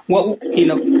 What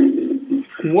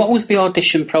was the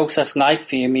audition process like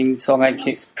for you? I mean, so like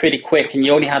it's pretty quick, and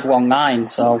you only had one line,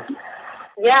 so.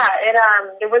 Yeah,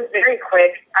 it was very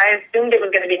quick. I assumed it was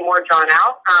going to be more drawn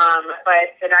out,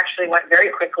 but it actually went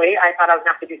very quickly. I thought I was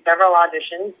going to have to do several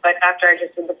auditions, but after I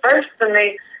just did the first, then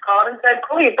they called and said,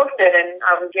 cool, you booked it, and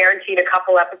I was guaranteed a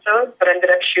couple episodes, but ended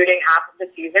up shooting half of the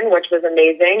season, which was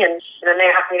amazing, and then they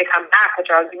asked me to come back, which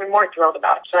I was even more thrilled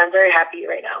about, so I'm very happy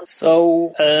right now.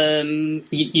 So,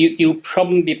 you'll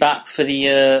probably be back for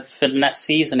the next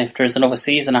season if there's another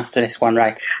season after this one,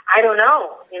 right? I don't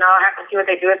know. I'll have to see what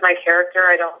they do with my character.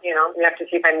 We have to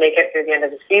see if I make it through the end of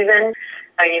the season.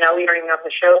 We don't even know if the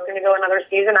show's going to go another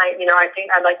season.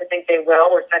 I'd like to think they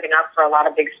will. We're setting up for a lot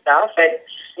of big stuff, but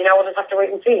we'll just have to wait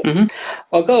and see. Mm-hmm.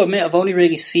 Well, I'll go admit, I've only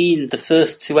really seen the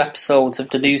first 2 episodes of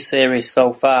the new series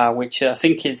so far, which I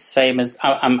think is the same as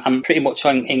I'm pretty much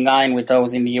in line with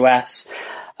those in the US.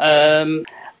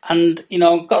 And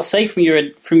I've got to say, from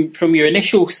your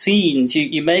initial scenes,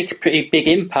 you make a pretty big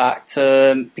impact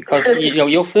because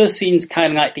your first scene's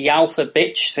kind of like the alpha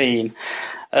bitch scene,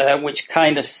 which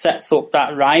kind of sets up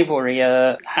that rivalry.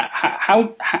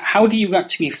 How do you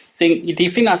actually think? Do you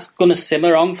think that's going to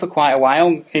simmer on for quite a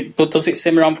while? Does it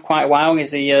simmer on for quite a while?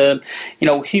 Is he, who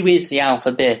is the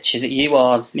alpha bitch? Is it you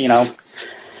or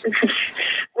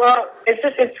Well,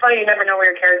 it's funny. You never know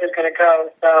where your character's going to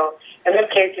go. So in this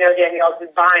case, Danielle's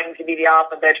vying to be the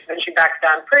alpha bitch, but then she backs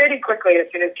down pretty quickly as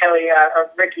soon as Kelly's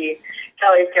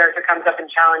character comes up and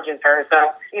challenges her.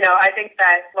 So, I think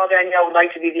that while Danielle would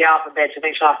like to be the alpha bitch, I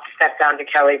think she'll have to step down to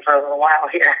Kelly for a little while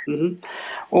here.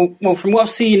 Mm-hmm. Well, from what I've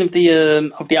seen of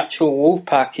the actual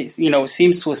Wolfpack, it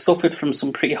seems to have suffered from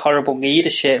some pretty horrible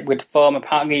leadership, with former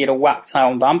pack leader whacked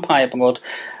out on vampire blood.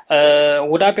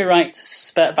 Would I be right to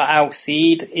suspect that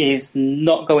Alcide is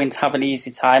not going to have an easy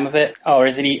time of it, or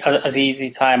is it as easy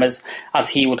time as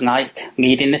he would like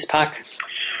leading this pack?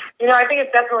 I think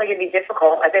it's definitely going to be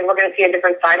difficult. I think we're going to see a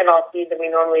different side of Alcide than we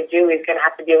normally do. He's going to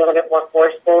have to be a little bit more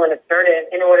forceful and assertive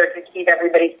in order to keep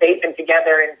everybody safe and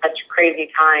together in such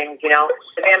crazy times.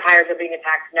 The vampires are being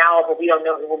attacked now, but we don't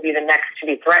know who will be the next to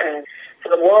be threatened. So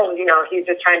the world, he's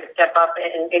just trying to step up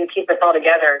and keep us all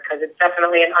together, because it's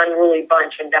definitely an unruly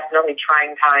bunch and definitely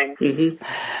trying times. Mm-hmm.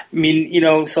 I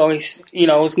mean, so I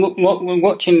was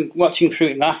watching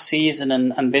through last season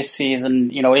and this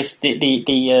season. It's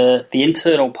the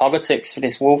internal politics for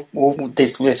this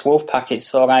wolf packet.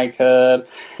 So like,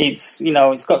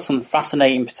 it's got some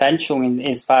fascinating potential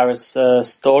as far as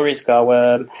stories go.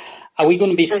 Are we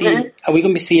going to be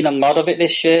seeing a lot of it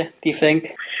this year, do you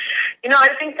think?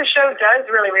 I think the show does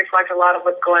really reflect a lot of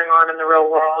what's going on in the real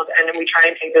world, and we try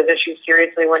and take those issues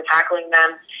seriously when tackling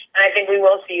them. And I think we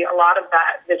will see a lot of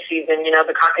that this season.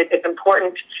 It's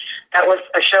important that was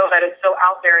a show that is so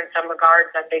out there in some regards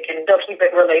that they can still keep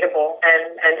it relatable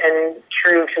and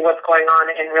true to what's going on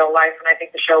in real life. And I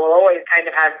think the show will always kind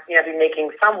of have, be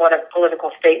making somewhat of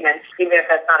political statements, even if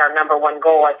that's not our number one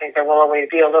goal. I think there will always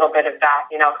be a little bit of that,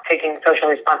 taking social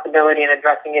responsibility and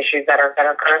addressing issues that are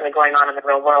currently going on in the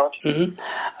real world.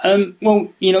 Mm-hmm.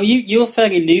 Well, you're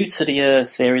fairly new to the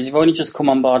series. You've only just come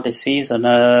on board this season.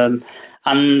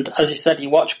 And as you said,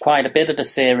 you watched quite a bit of the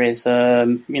series,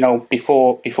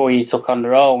 before you took on the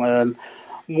role.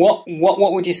 What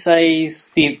would you say is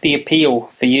the appeal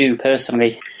for you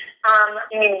personally?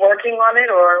 You mean working on it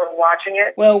or watching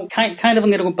it? Well, kind of a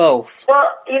little of both. Well,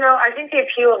 I think the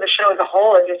appeal of the show as a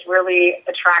whole, it just really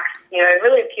attracts, it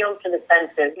really appeals to the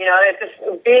senses. It's this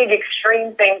big,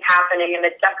 extreme things happening, and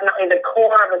it's definitely the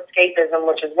core of escapism,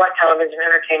 which is what television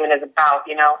entertainment is about,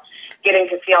 getting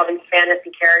to see all these fantasy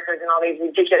characters and all these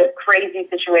ridiculous, crazy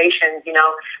situations,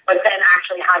 but then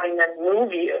actually having them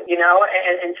move you,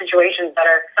 in situations that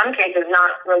are, in some cases,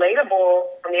 not relatable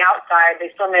from the outside. They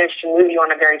still manage to move you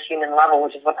on a very human level,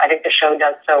 which is what I think the show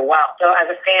does so well. So as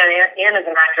a fan and as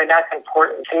an actor, that's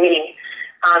important to me.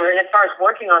 And as far as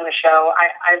working on the show,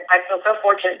 I feel so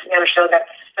fortunate to be on a show that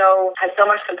has so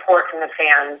much support from the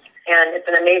fans. And it's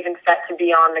an amazing set to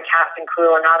be on. The cast and crew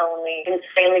are not only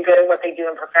insanely good at what they do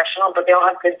in professional, but they all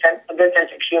have a good sense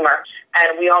of humor.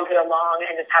 And we all get along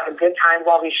and just have a good time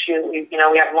while we shoot. We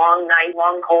have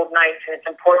long cold nights, and it's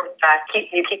important that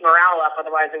you keep morale up.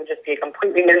 Otherwise, it would just be a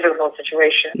completely miserable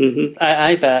situation. Mm-hmm.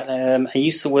 I bet. I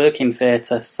used to work in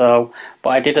theatre, but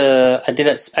I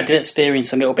did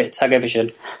experience a little bit of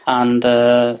television, and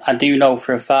I do know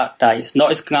for a fact that it's not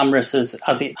as glamorous as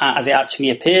it actually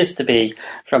appears to be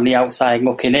from the outside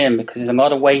looking in, because there's a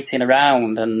lot of waiting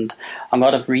around and a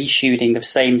lot of reshooting of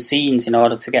same scenes in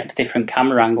order to get the different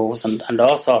camera angles and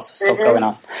all sorts of stuff going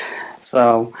on.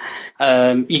 So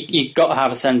you got to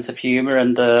have a sense of humour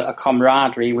and a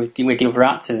camaraderie with the other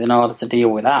actors in order to deal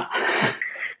with that.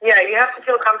 Yeah, you have to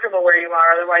feel comfortable where you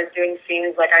are. Otherwise, doing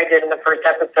scenes like I did in the first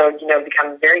episode,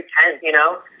 becomes very tense,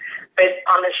 But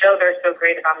on the show, they're so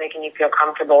great about making you feel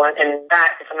comfortable, and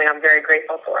that is something I'm very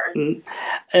grateful for. In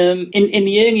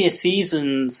the earlier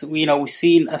seasons, we've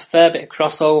seen a fair bit of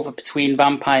crossover between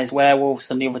vampires, werewolves,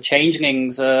 and the other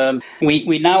changelings.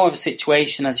 We now have a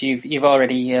situation, as you've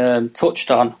already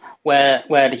touched on, where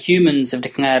the humans have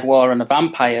declared war on the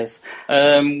vampires.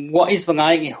 What is the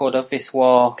likelihood of this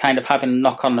war kind of having a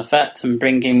knock-on effect and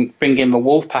bringing the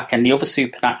wolf pack and the other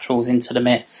supernaturals into the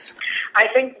midst? I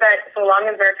think that so long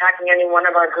as they're attacking any one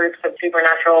of our groups of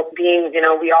supernatural beings,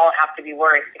 we all have to be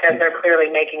worried, because they're clearly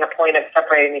making a point of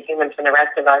separating the humans from the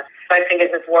rest of us. So I think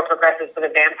as this war progresses for the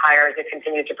vampires, it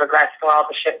continues to progress for all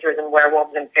the shifters and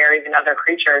werewolves and fairies and other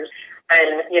creatures.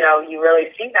 And, you really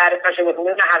see that, especially with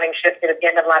Luna having shifted at the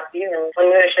end of last season.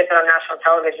 When Luna shifted on national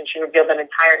television, she revealed an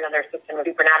entire another system of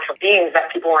supernatural beings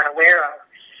that people weren't aware of.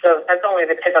 So that's only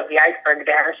the tip of the iceberg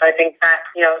there. So I think that,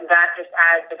 that just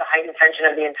adds to the heightened tension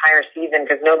of the entire season,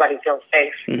 because nobody feels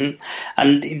safe. Mm-hmm.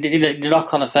 And the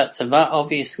knock-on effects of that,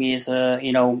 obviously, is,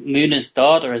 Luna's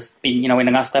daughter has been, in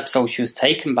the last episode, she was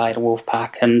taken by the wolf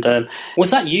pack. And was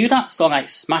that you that saw,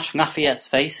 smash Lafayette's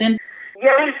face in?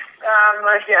 Yes.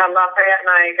 Lafayette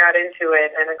and I got into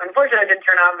it, and unfortunately, it didn't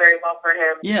turn out very well for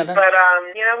him. Yeah. But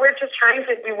we're just trying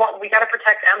to. We got to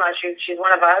protect Emma. She's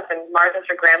one of us, and Martha's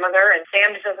her grandmother, and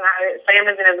Sam isn't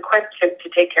as equipped to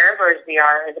take care of her as we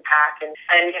are as a pack, and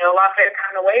Lafayette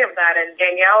got in the way of that. And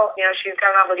Danielle, she's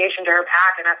got an obligation to her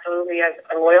pack, and absolutely has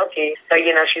a loyalty. So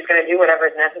she's going to do whatever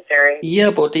is necessary. Yeah,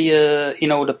 but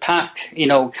the pack,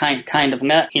 kind of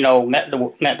let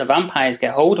the vampires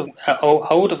get hold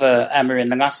of Emma in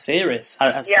the last series,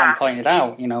 as Sam pointed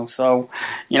out, so,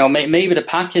 maybe the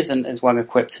pack isn't as well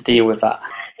equipped to deal with that.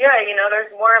 Yeah,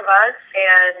 there's more of us,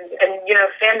 and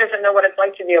Sam doesn't know what it's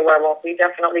like to be a werewolf. We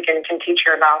definitely can teach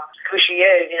her about who she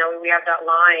is. We have that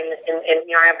line,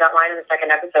 I have that line in the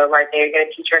second episode right there. You're going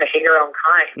to teach her to hate her own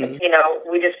kind.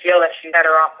 Mm-hmm. We just feel that she's better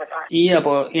off with us. Yeah,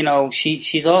 but,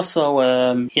 she's also,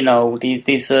 one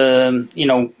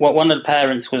of the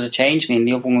parents was a changeling,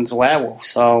 the other one's a werewolf,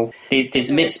 so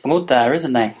there's mixed blood there,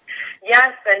 isn't there?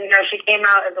 Yes, and she came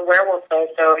out as a werewolf, though,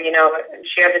 so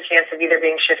she had the chance of either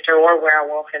being shifter or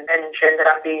werewolf, and then she ended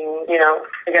up being,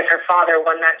 I guess her father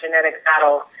won that genetic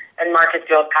battle, and Marcus,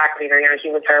 the old pack leader, he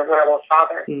was her werewolf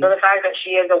father. So the fact that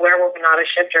she is a werewolf and not a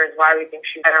shifter is why we think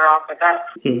she's better off with us.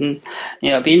 Mm-hmm.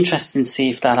 Yeah, it'd be interesting to see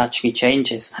if that actually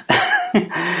changes.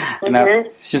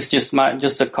 It's just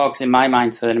a cogs in my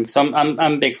mind turning, because I'm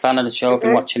a big fan of the show. I've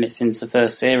been watching it since the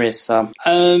first series. So,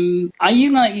 are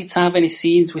you likely to have any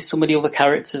scenes with some of the other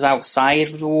characters outside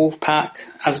of the wolf pack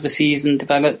as the season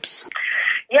develops?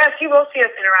 Yes, you will see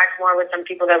us interact more with some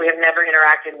people that we have never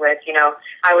interacted with.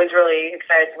 I was really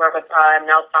excited to work with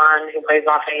Nelson, who plays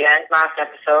Lafayette, last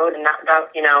episode, and that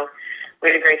we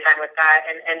had a great time with that.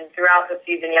 And throughout the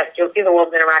season, yes, you'll see the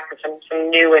wolves interact with some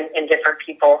new and different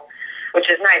people, which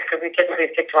is nice, because we typically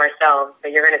stick to ourselves.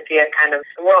 But you're going to see it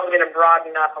the world's going to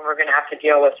broaden up, and we're going to have to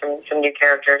deal with some new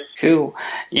characters. Cool.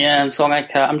 Yeah, and so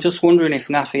I'm just wondering if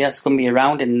Lafayette's going to be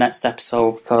around in the next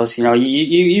episode, because,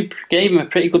 you gave him a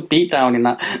pretty good beatdown in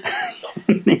that.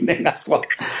 That's what.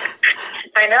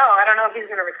 I I know. I don't know if he's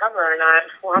going to recover or not.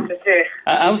 We'll have to see.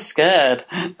 I was scared.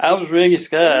 I was really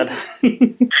scared. I know.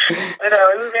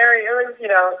 It was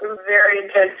a very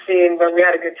intense scene, but we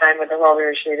had a good time with it while we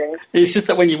were shooting. It's just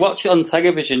that when you watch it on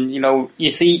television, we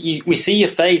see your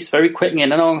face very quickly,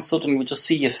 and then all of a sudden we just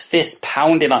see your fist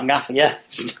pounding like Gaffer. Yeah,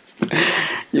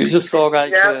 you just saw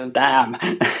like, damn.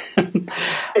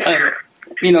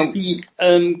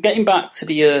 Getting back to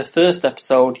the first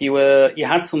episode, you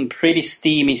had some pretty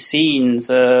steamy scenes.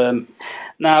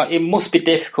 Now, it must be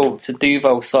difficult to do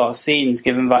those sort of scenes,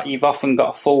 given that you've often got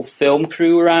a full film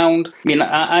crew around. I mean,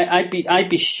 I'd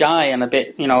be shy and a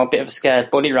bit of a scared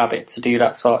bunny rabbit to do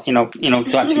that sort,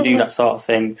 to actually do that sort of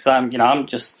thing. Because I'm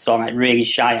just sort of like really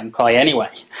shy and coy anyway.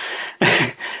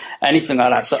 Anything like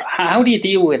that. So, how do you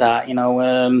deal with that?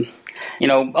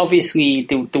 Obviously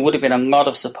there would have been a lot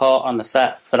of support on the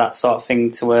set for that sort of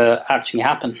thing to actually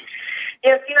happen.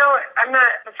 Yes, I'm not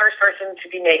the first person to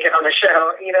be naked on the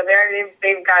show.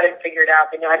 They've got it figured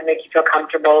out. They know how to make you feel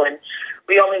comfortable, and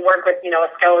we only work with, a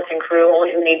skeleton crew.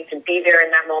 Only who needs to be there in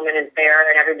that moment is there,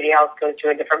 and everybody else goes to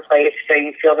a different place, so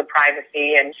you feel the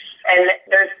privacy. And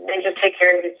they just take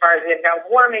care of you as far as they've got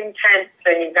warming tents,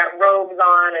 and you've got robes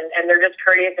on, and they're just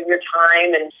courteous of your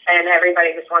time, and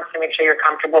everybody just wants to make sure you're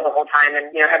comfortable the whole time. And,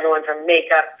 everyone from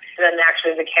makeup to then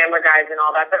actually the camera guys and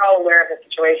all that, they're all aware of the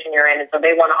situation you're in, and so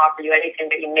they want to offer you anything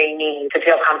that you may need to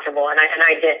feel comfortable. And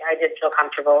I did feel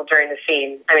comfortable during the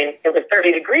scene. I mean, it was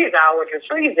 30 degrees out, which was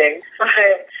freezing, but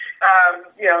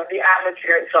the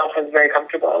atmosphere itself was very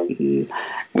comfortable.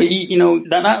 Well,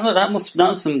 that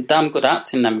was some damn good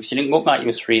acting then, because you didn't look like you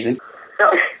was freezing. No.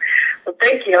 Well,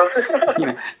 thank you.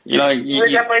 We're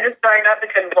definitely just trying not to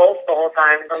convulse the whole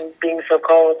time from being so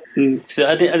cold.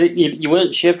 So you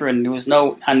weren't shivering. There was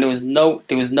no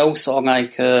sort of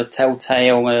like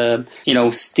telltale,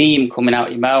 steam coming out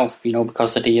your mouth,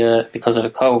 because of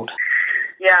the cold.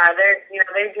 Yeah,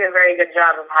 they do a very good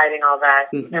job of hiding all that,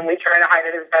 and we try to hide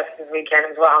it as best as we can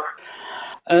as well.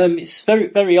 It's very,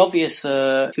 very obvious,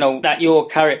 that your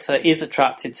character is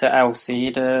attracted to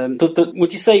Elsie.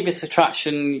 Would you say this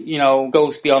attraction,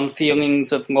 goes beyond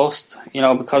feelings of lust?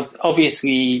 Because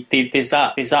obviously there's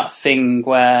that thing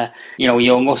where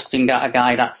you're lusting at a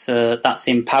guy that's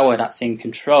in power, that's in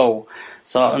control.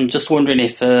 So I'm just wondering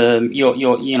if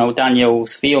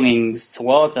Daniel's feelings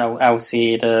towards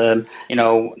Elsie,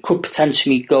 could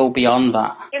potentially go beyond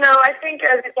that. I think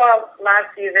as we saw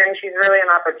last season, she's really an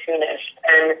opportunist,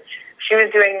 and she was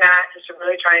doing that just to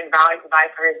really try and vie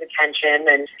for his attention,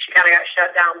 and she kind of got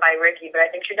shut down by Ricky, but I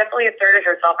think she definitely asserted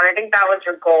herself, and I think that was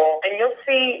her goal. And you'll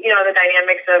see, the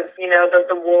dynamics of,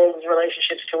 the wolves'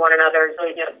 relationships to one another, so,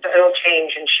 it'll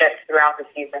change and shift throughout the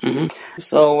season. Mm-hmm.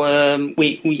 So,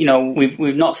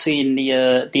 we've not seen the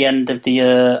end of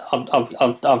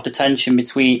the tension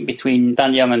between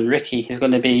Danielle and Ricky. Is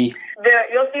going to be...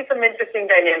 You'll see some interesting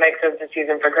dynamics as the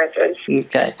season progresses.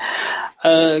 Okay.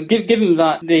 Given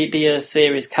that the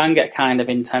series can get kind of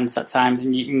intense at times,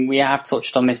 and we have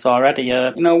touched on this already,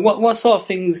 what sort of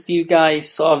things do you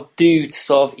guys sort of do to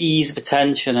sort of ease the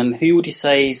tension, and who would you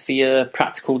say is the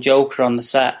practical joker on the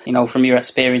set, from your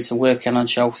experience of working on the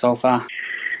show so far?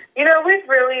 We've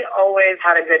really always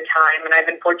had a good time, and I've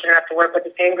been fortunate enough to work with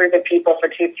the same group of people for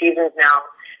 2 seasons now.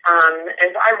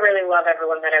 And I really love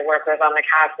everyone that I work with on the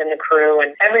cast and the crew,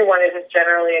 and everyone is just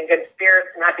generally in good spirits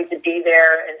and happy to be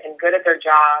there and good at their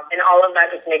job, and all of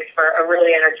that just makes for a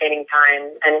really entertaining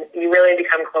time, and you really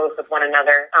become close with one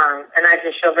another. And I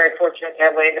just feel very fortunate to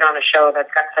have landed on a show that's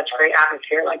got such great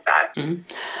atmosphere like that.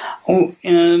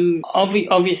 Mm-hmm.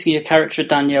 Obviously your character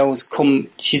Danielle's come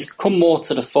more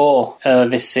to the fore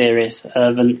this series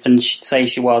than say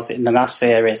she was in the last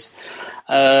series.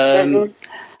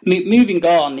 Moving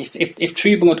on, if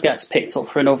True Blood gets picked up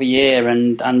for another year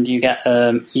and you get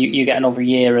another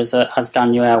year as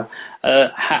Danielle,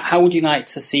 how would you like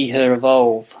to see her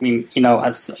evolve? I mean,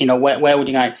 where would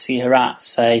you like to see her at?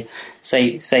 Say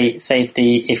if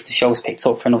the show's picked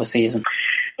up for another season.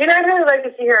 I'd really like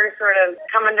to see her sort of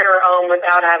come into her own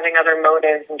without having other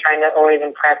motives and trying to always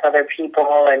impress other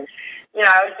people. And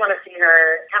I just want to see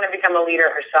her kind of become a leader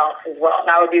herself as well.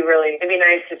 That would be it'd be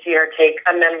nice to see her take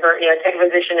a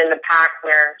position in the pack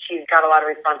where she's got a lot of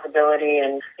responsibility.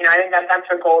 And, I think that's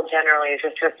her goal generally, is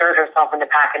just to assert herself in the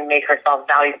pack and make herself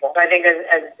valuable. So I think as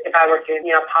if I were to,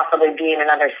 possibly be in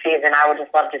another season, I would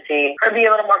just love to see her be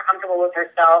a little more comfortable with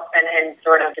herself and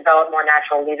sort of develop more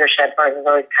natural leadership versus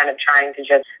always kind of trying to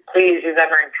just please who's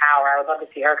ever in power. I would love to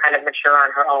see her kind of mature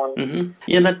on her own. Mm-hmm.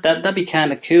 Yeah, that'd be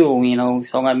kind of cool,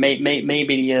 so like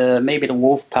maybe the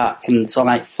wolf pack can sort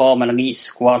of like form an elite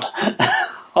squad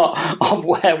of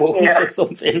werewolves or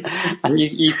something, and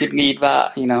you could need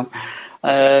that,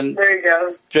 There you go.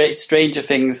 Stranger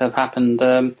things have happened.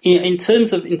 In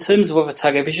terms of other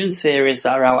television series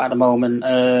that are out at the moment,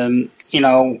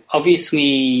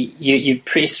 obviously you're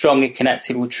pretty strongly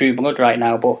connected with True Blood right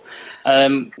now, but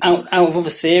out of other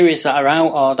series that are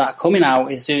out or that are coming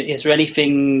out, is there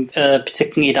anything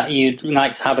particularly that you'd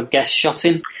like to have a guest shot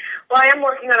in? Well, I am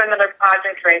working on another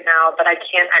project right now, but I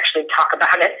can't actually talk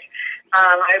about it.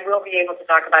 I will be able to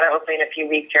talk about it hopefully in a few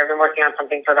weeks here. I've been working on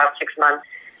something for about 6 months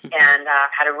and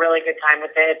had a really good time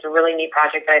with it. It's a really neat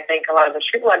project that I think a lot of the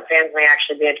True Blood fans may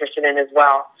actually be interested in as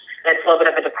well. And it's a little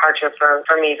bit of a departure for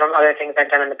me from other things I've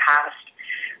done in the past.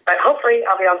 But hopefully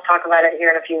I'll be able to talk about it here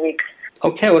in a few weeks.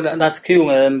 Okay, well that's cool.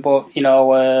 But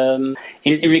in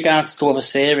regards to other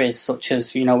series such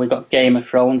as we've got Game of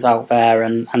Thrones out there,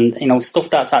 and stuff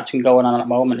that's actually going on at the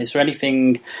moment. Is there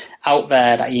anything out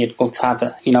there that you'd love to have?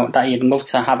 That you'd love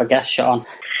to have a guest shot on?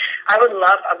 I would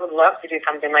love to do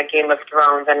something like Game of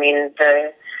Thrones. I mean,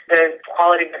 the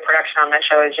quality of the production on that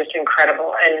show is just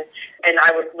incredible, and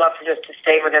I would love to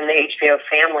stay within the HBO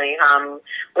family.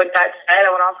 With that said, I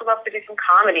would also love to do some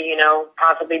comedy,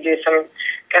 possibly do some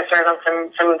guest stars on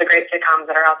some of the great sitcoms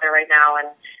that are out there right now, and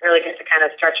really get to kind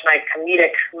of stretch my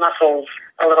comedic muscles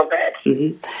a little bit.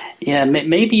 Mm-hmm. Yeah,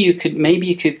 maybe you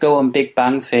could go on Big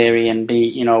Bang Theory and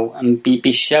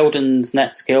be Sheldon's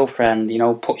next girlfriend.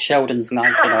 Put Sheldon's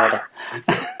life in order.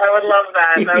 I would love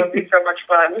that. That would be so much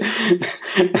fun.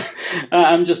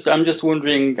 I'm just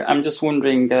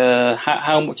wondering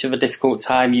how much of a difficult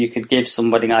time you could give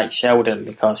somebody like Sheldon,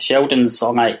 because Sheldon's sort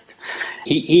of like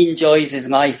he enjoys his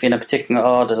life in a particular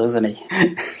order, doesn't he?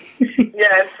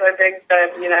 Yes, I think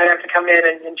that I'd have to come in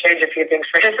and change a few things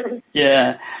for him.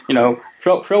 Yeah,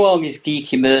 throw all his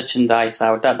geeky merchandise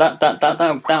out.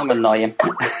 That would annoy him.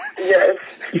 Yes.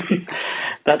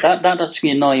 that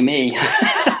actually annoy me.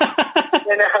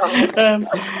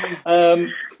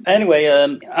 Anyway,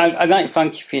 I'd like to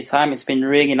thank you for your time. It's been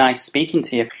really nice speaking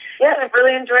to you. Yeah, I've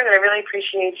really enjoyed it. I really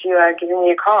appreciate you giving me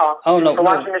a call. Oh, no, for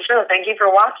watching the show. Thank you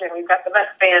for watching. We've got the best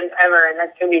fans ever, and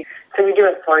that's who we do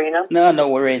it for, No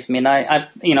worries. I mean, I as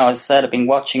I said, I've been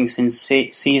watching since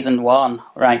season 1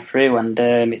 right through, and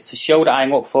it's a show that I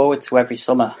look forward to every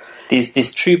summer.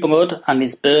 There's True Blood and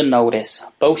there's Burn Notice,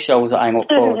 both shows that I look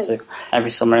forward to every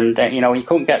summer, and you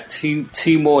couldn't get two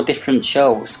more different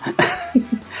shows.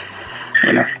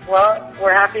 Well,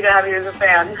 we're happy to have you as a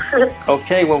fan.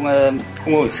 Okay, well,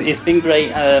 it's been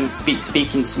great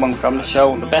speaking to someone from the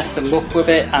show. The best of luck with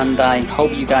it, and I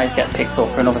hope you guys get picked up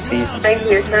for another season. Thank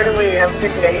you, certainly. Have a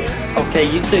good day. Okay,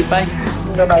 you too. Bye.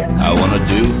 Bye-bye. I want to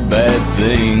do bad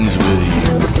things with you.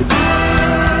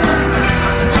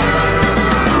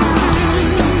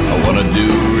 I want to do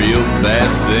real bad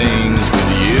things with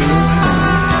you.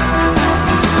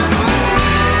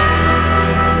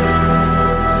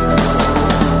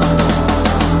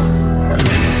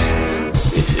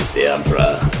 The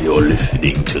Emperor. You're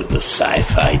listening to the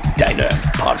Sci-Fi Diner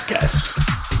podcast.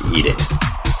 Eat it.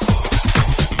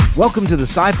 Welcome to the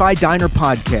Sci-Fi Diner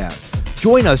podcast.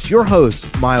 Join us, your hosts,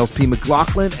 Miles P.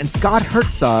 McLaughlin and Scott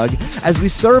Herzog, as we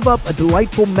serve up a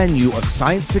delightful menu of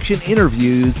science fiction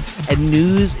interviews and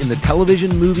news in the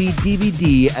television, movie,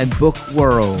 DVD, and book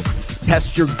world.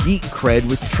 Test your geek cred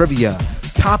with trivia.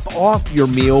 Top off your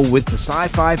meal with the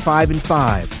Sci-Fi 5 and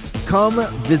 5. Come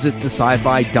visit the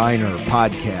Sci-Fi Diner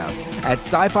podcast at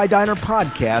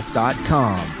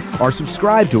sci-fi-dinerpodcast.com or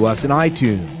subscribe to us in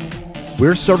iTunes.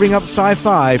 We're serving up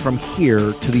sci-fi from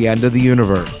here to the end of the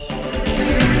universe.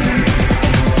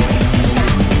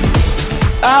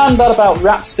 And that about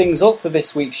wraps things up for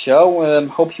this week's show.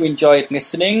 Hope you enjoyed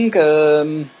listening.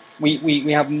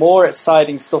 We have more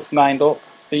exciting stuff lined up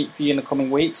for you in the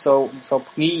coming weeks, so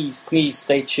please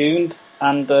stay tuned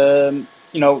and tell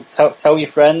your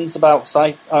friends about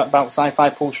Sci-Fi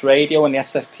Pulse Radio and the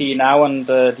SFP Now and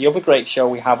the other great show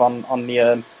we have on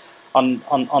the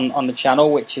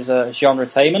channel, which is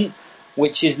Genretainment,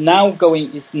 which is now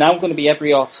going to be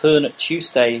every alternate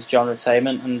Tuesdays,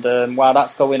 Genretainment, and while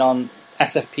that's going on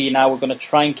SFP Now, we're going to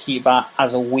try and keep that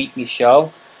as a weekly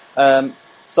show.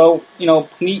 So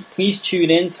please tune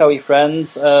in, tell your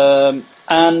friends, and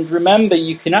remember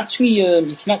you can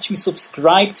actually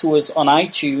subscribe to us on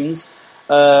iTunes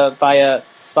via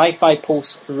Sci-Fi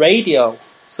Pulse Radio.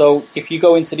 So if you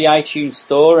go into the iTunes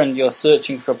store and you're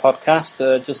searching for a podcast,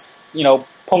 just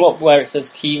pull up where it says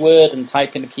keyword and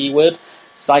type in the keyword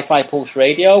Sci-Fi Pulse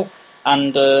Radio,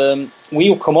 and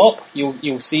we'll come up.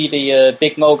 You'll see the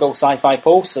big logo Sci-Fi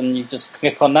Pulse, and you just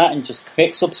click on that and just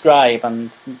click subscribe,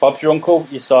 and Bob's your uncle.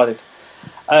 You're sorted.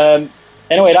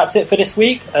 Anyway, that's it for this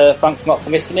week. Thanks a lot for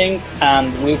listening,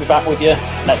 and we'll be back with you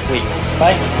next week.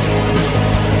 Bye.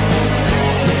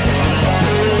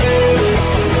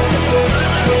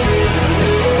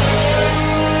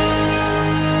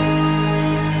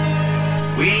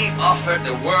 offer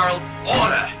the world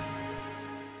order.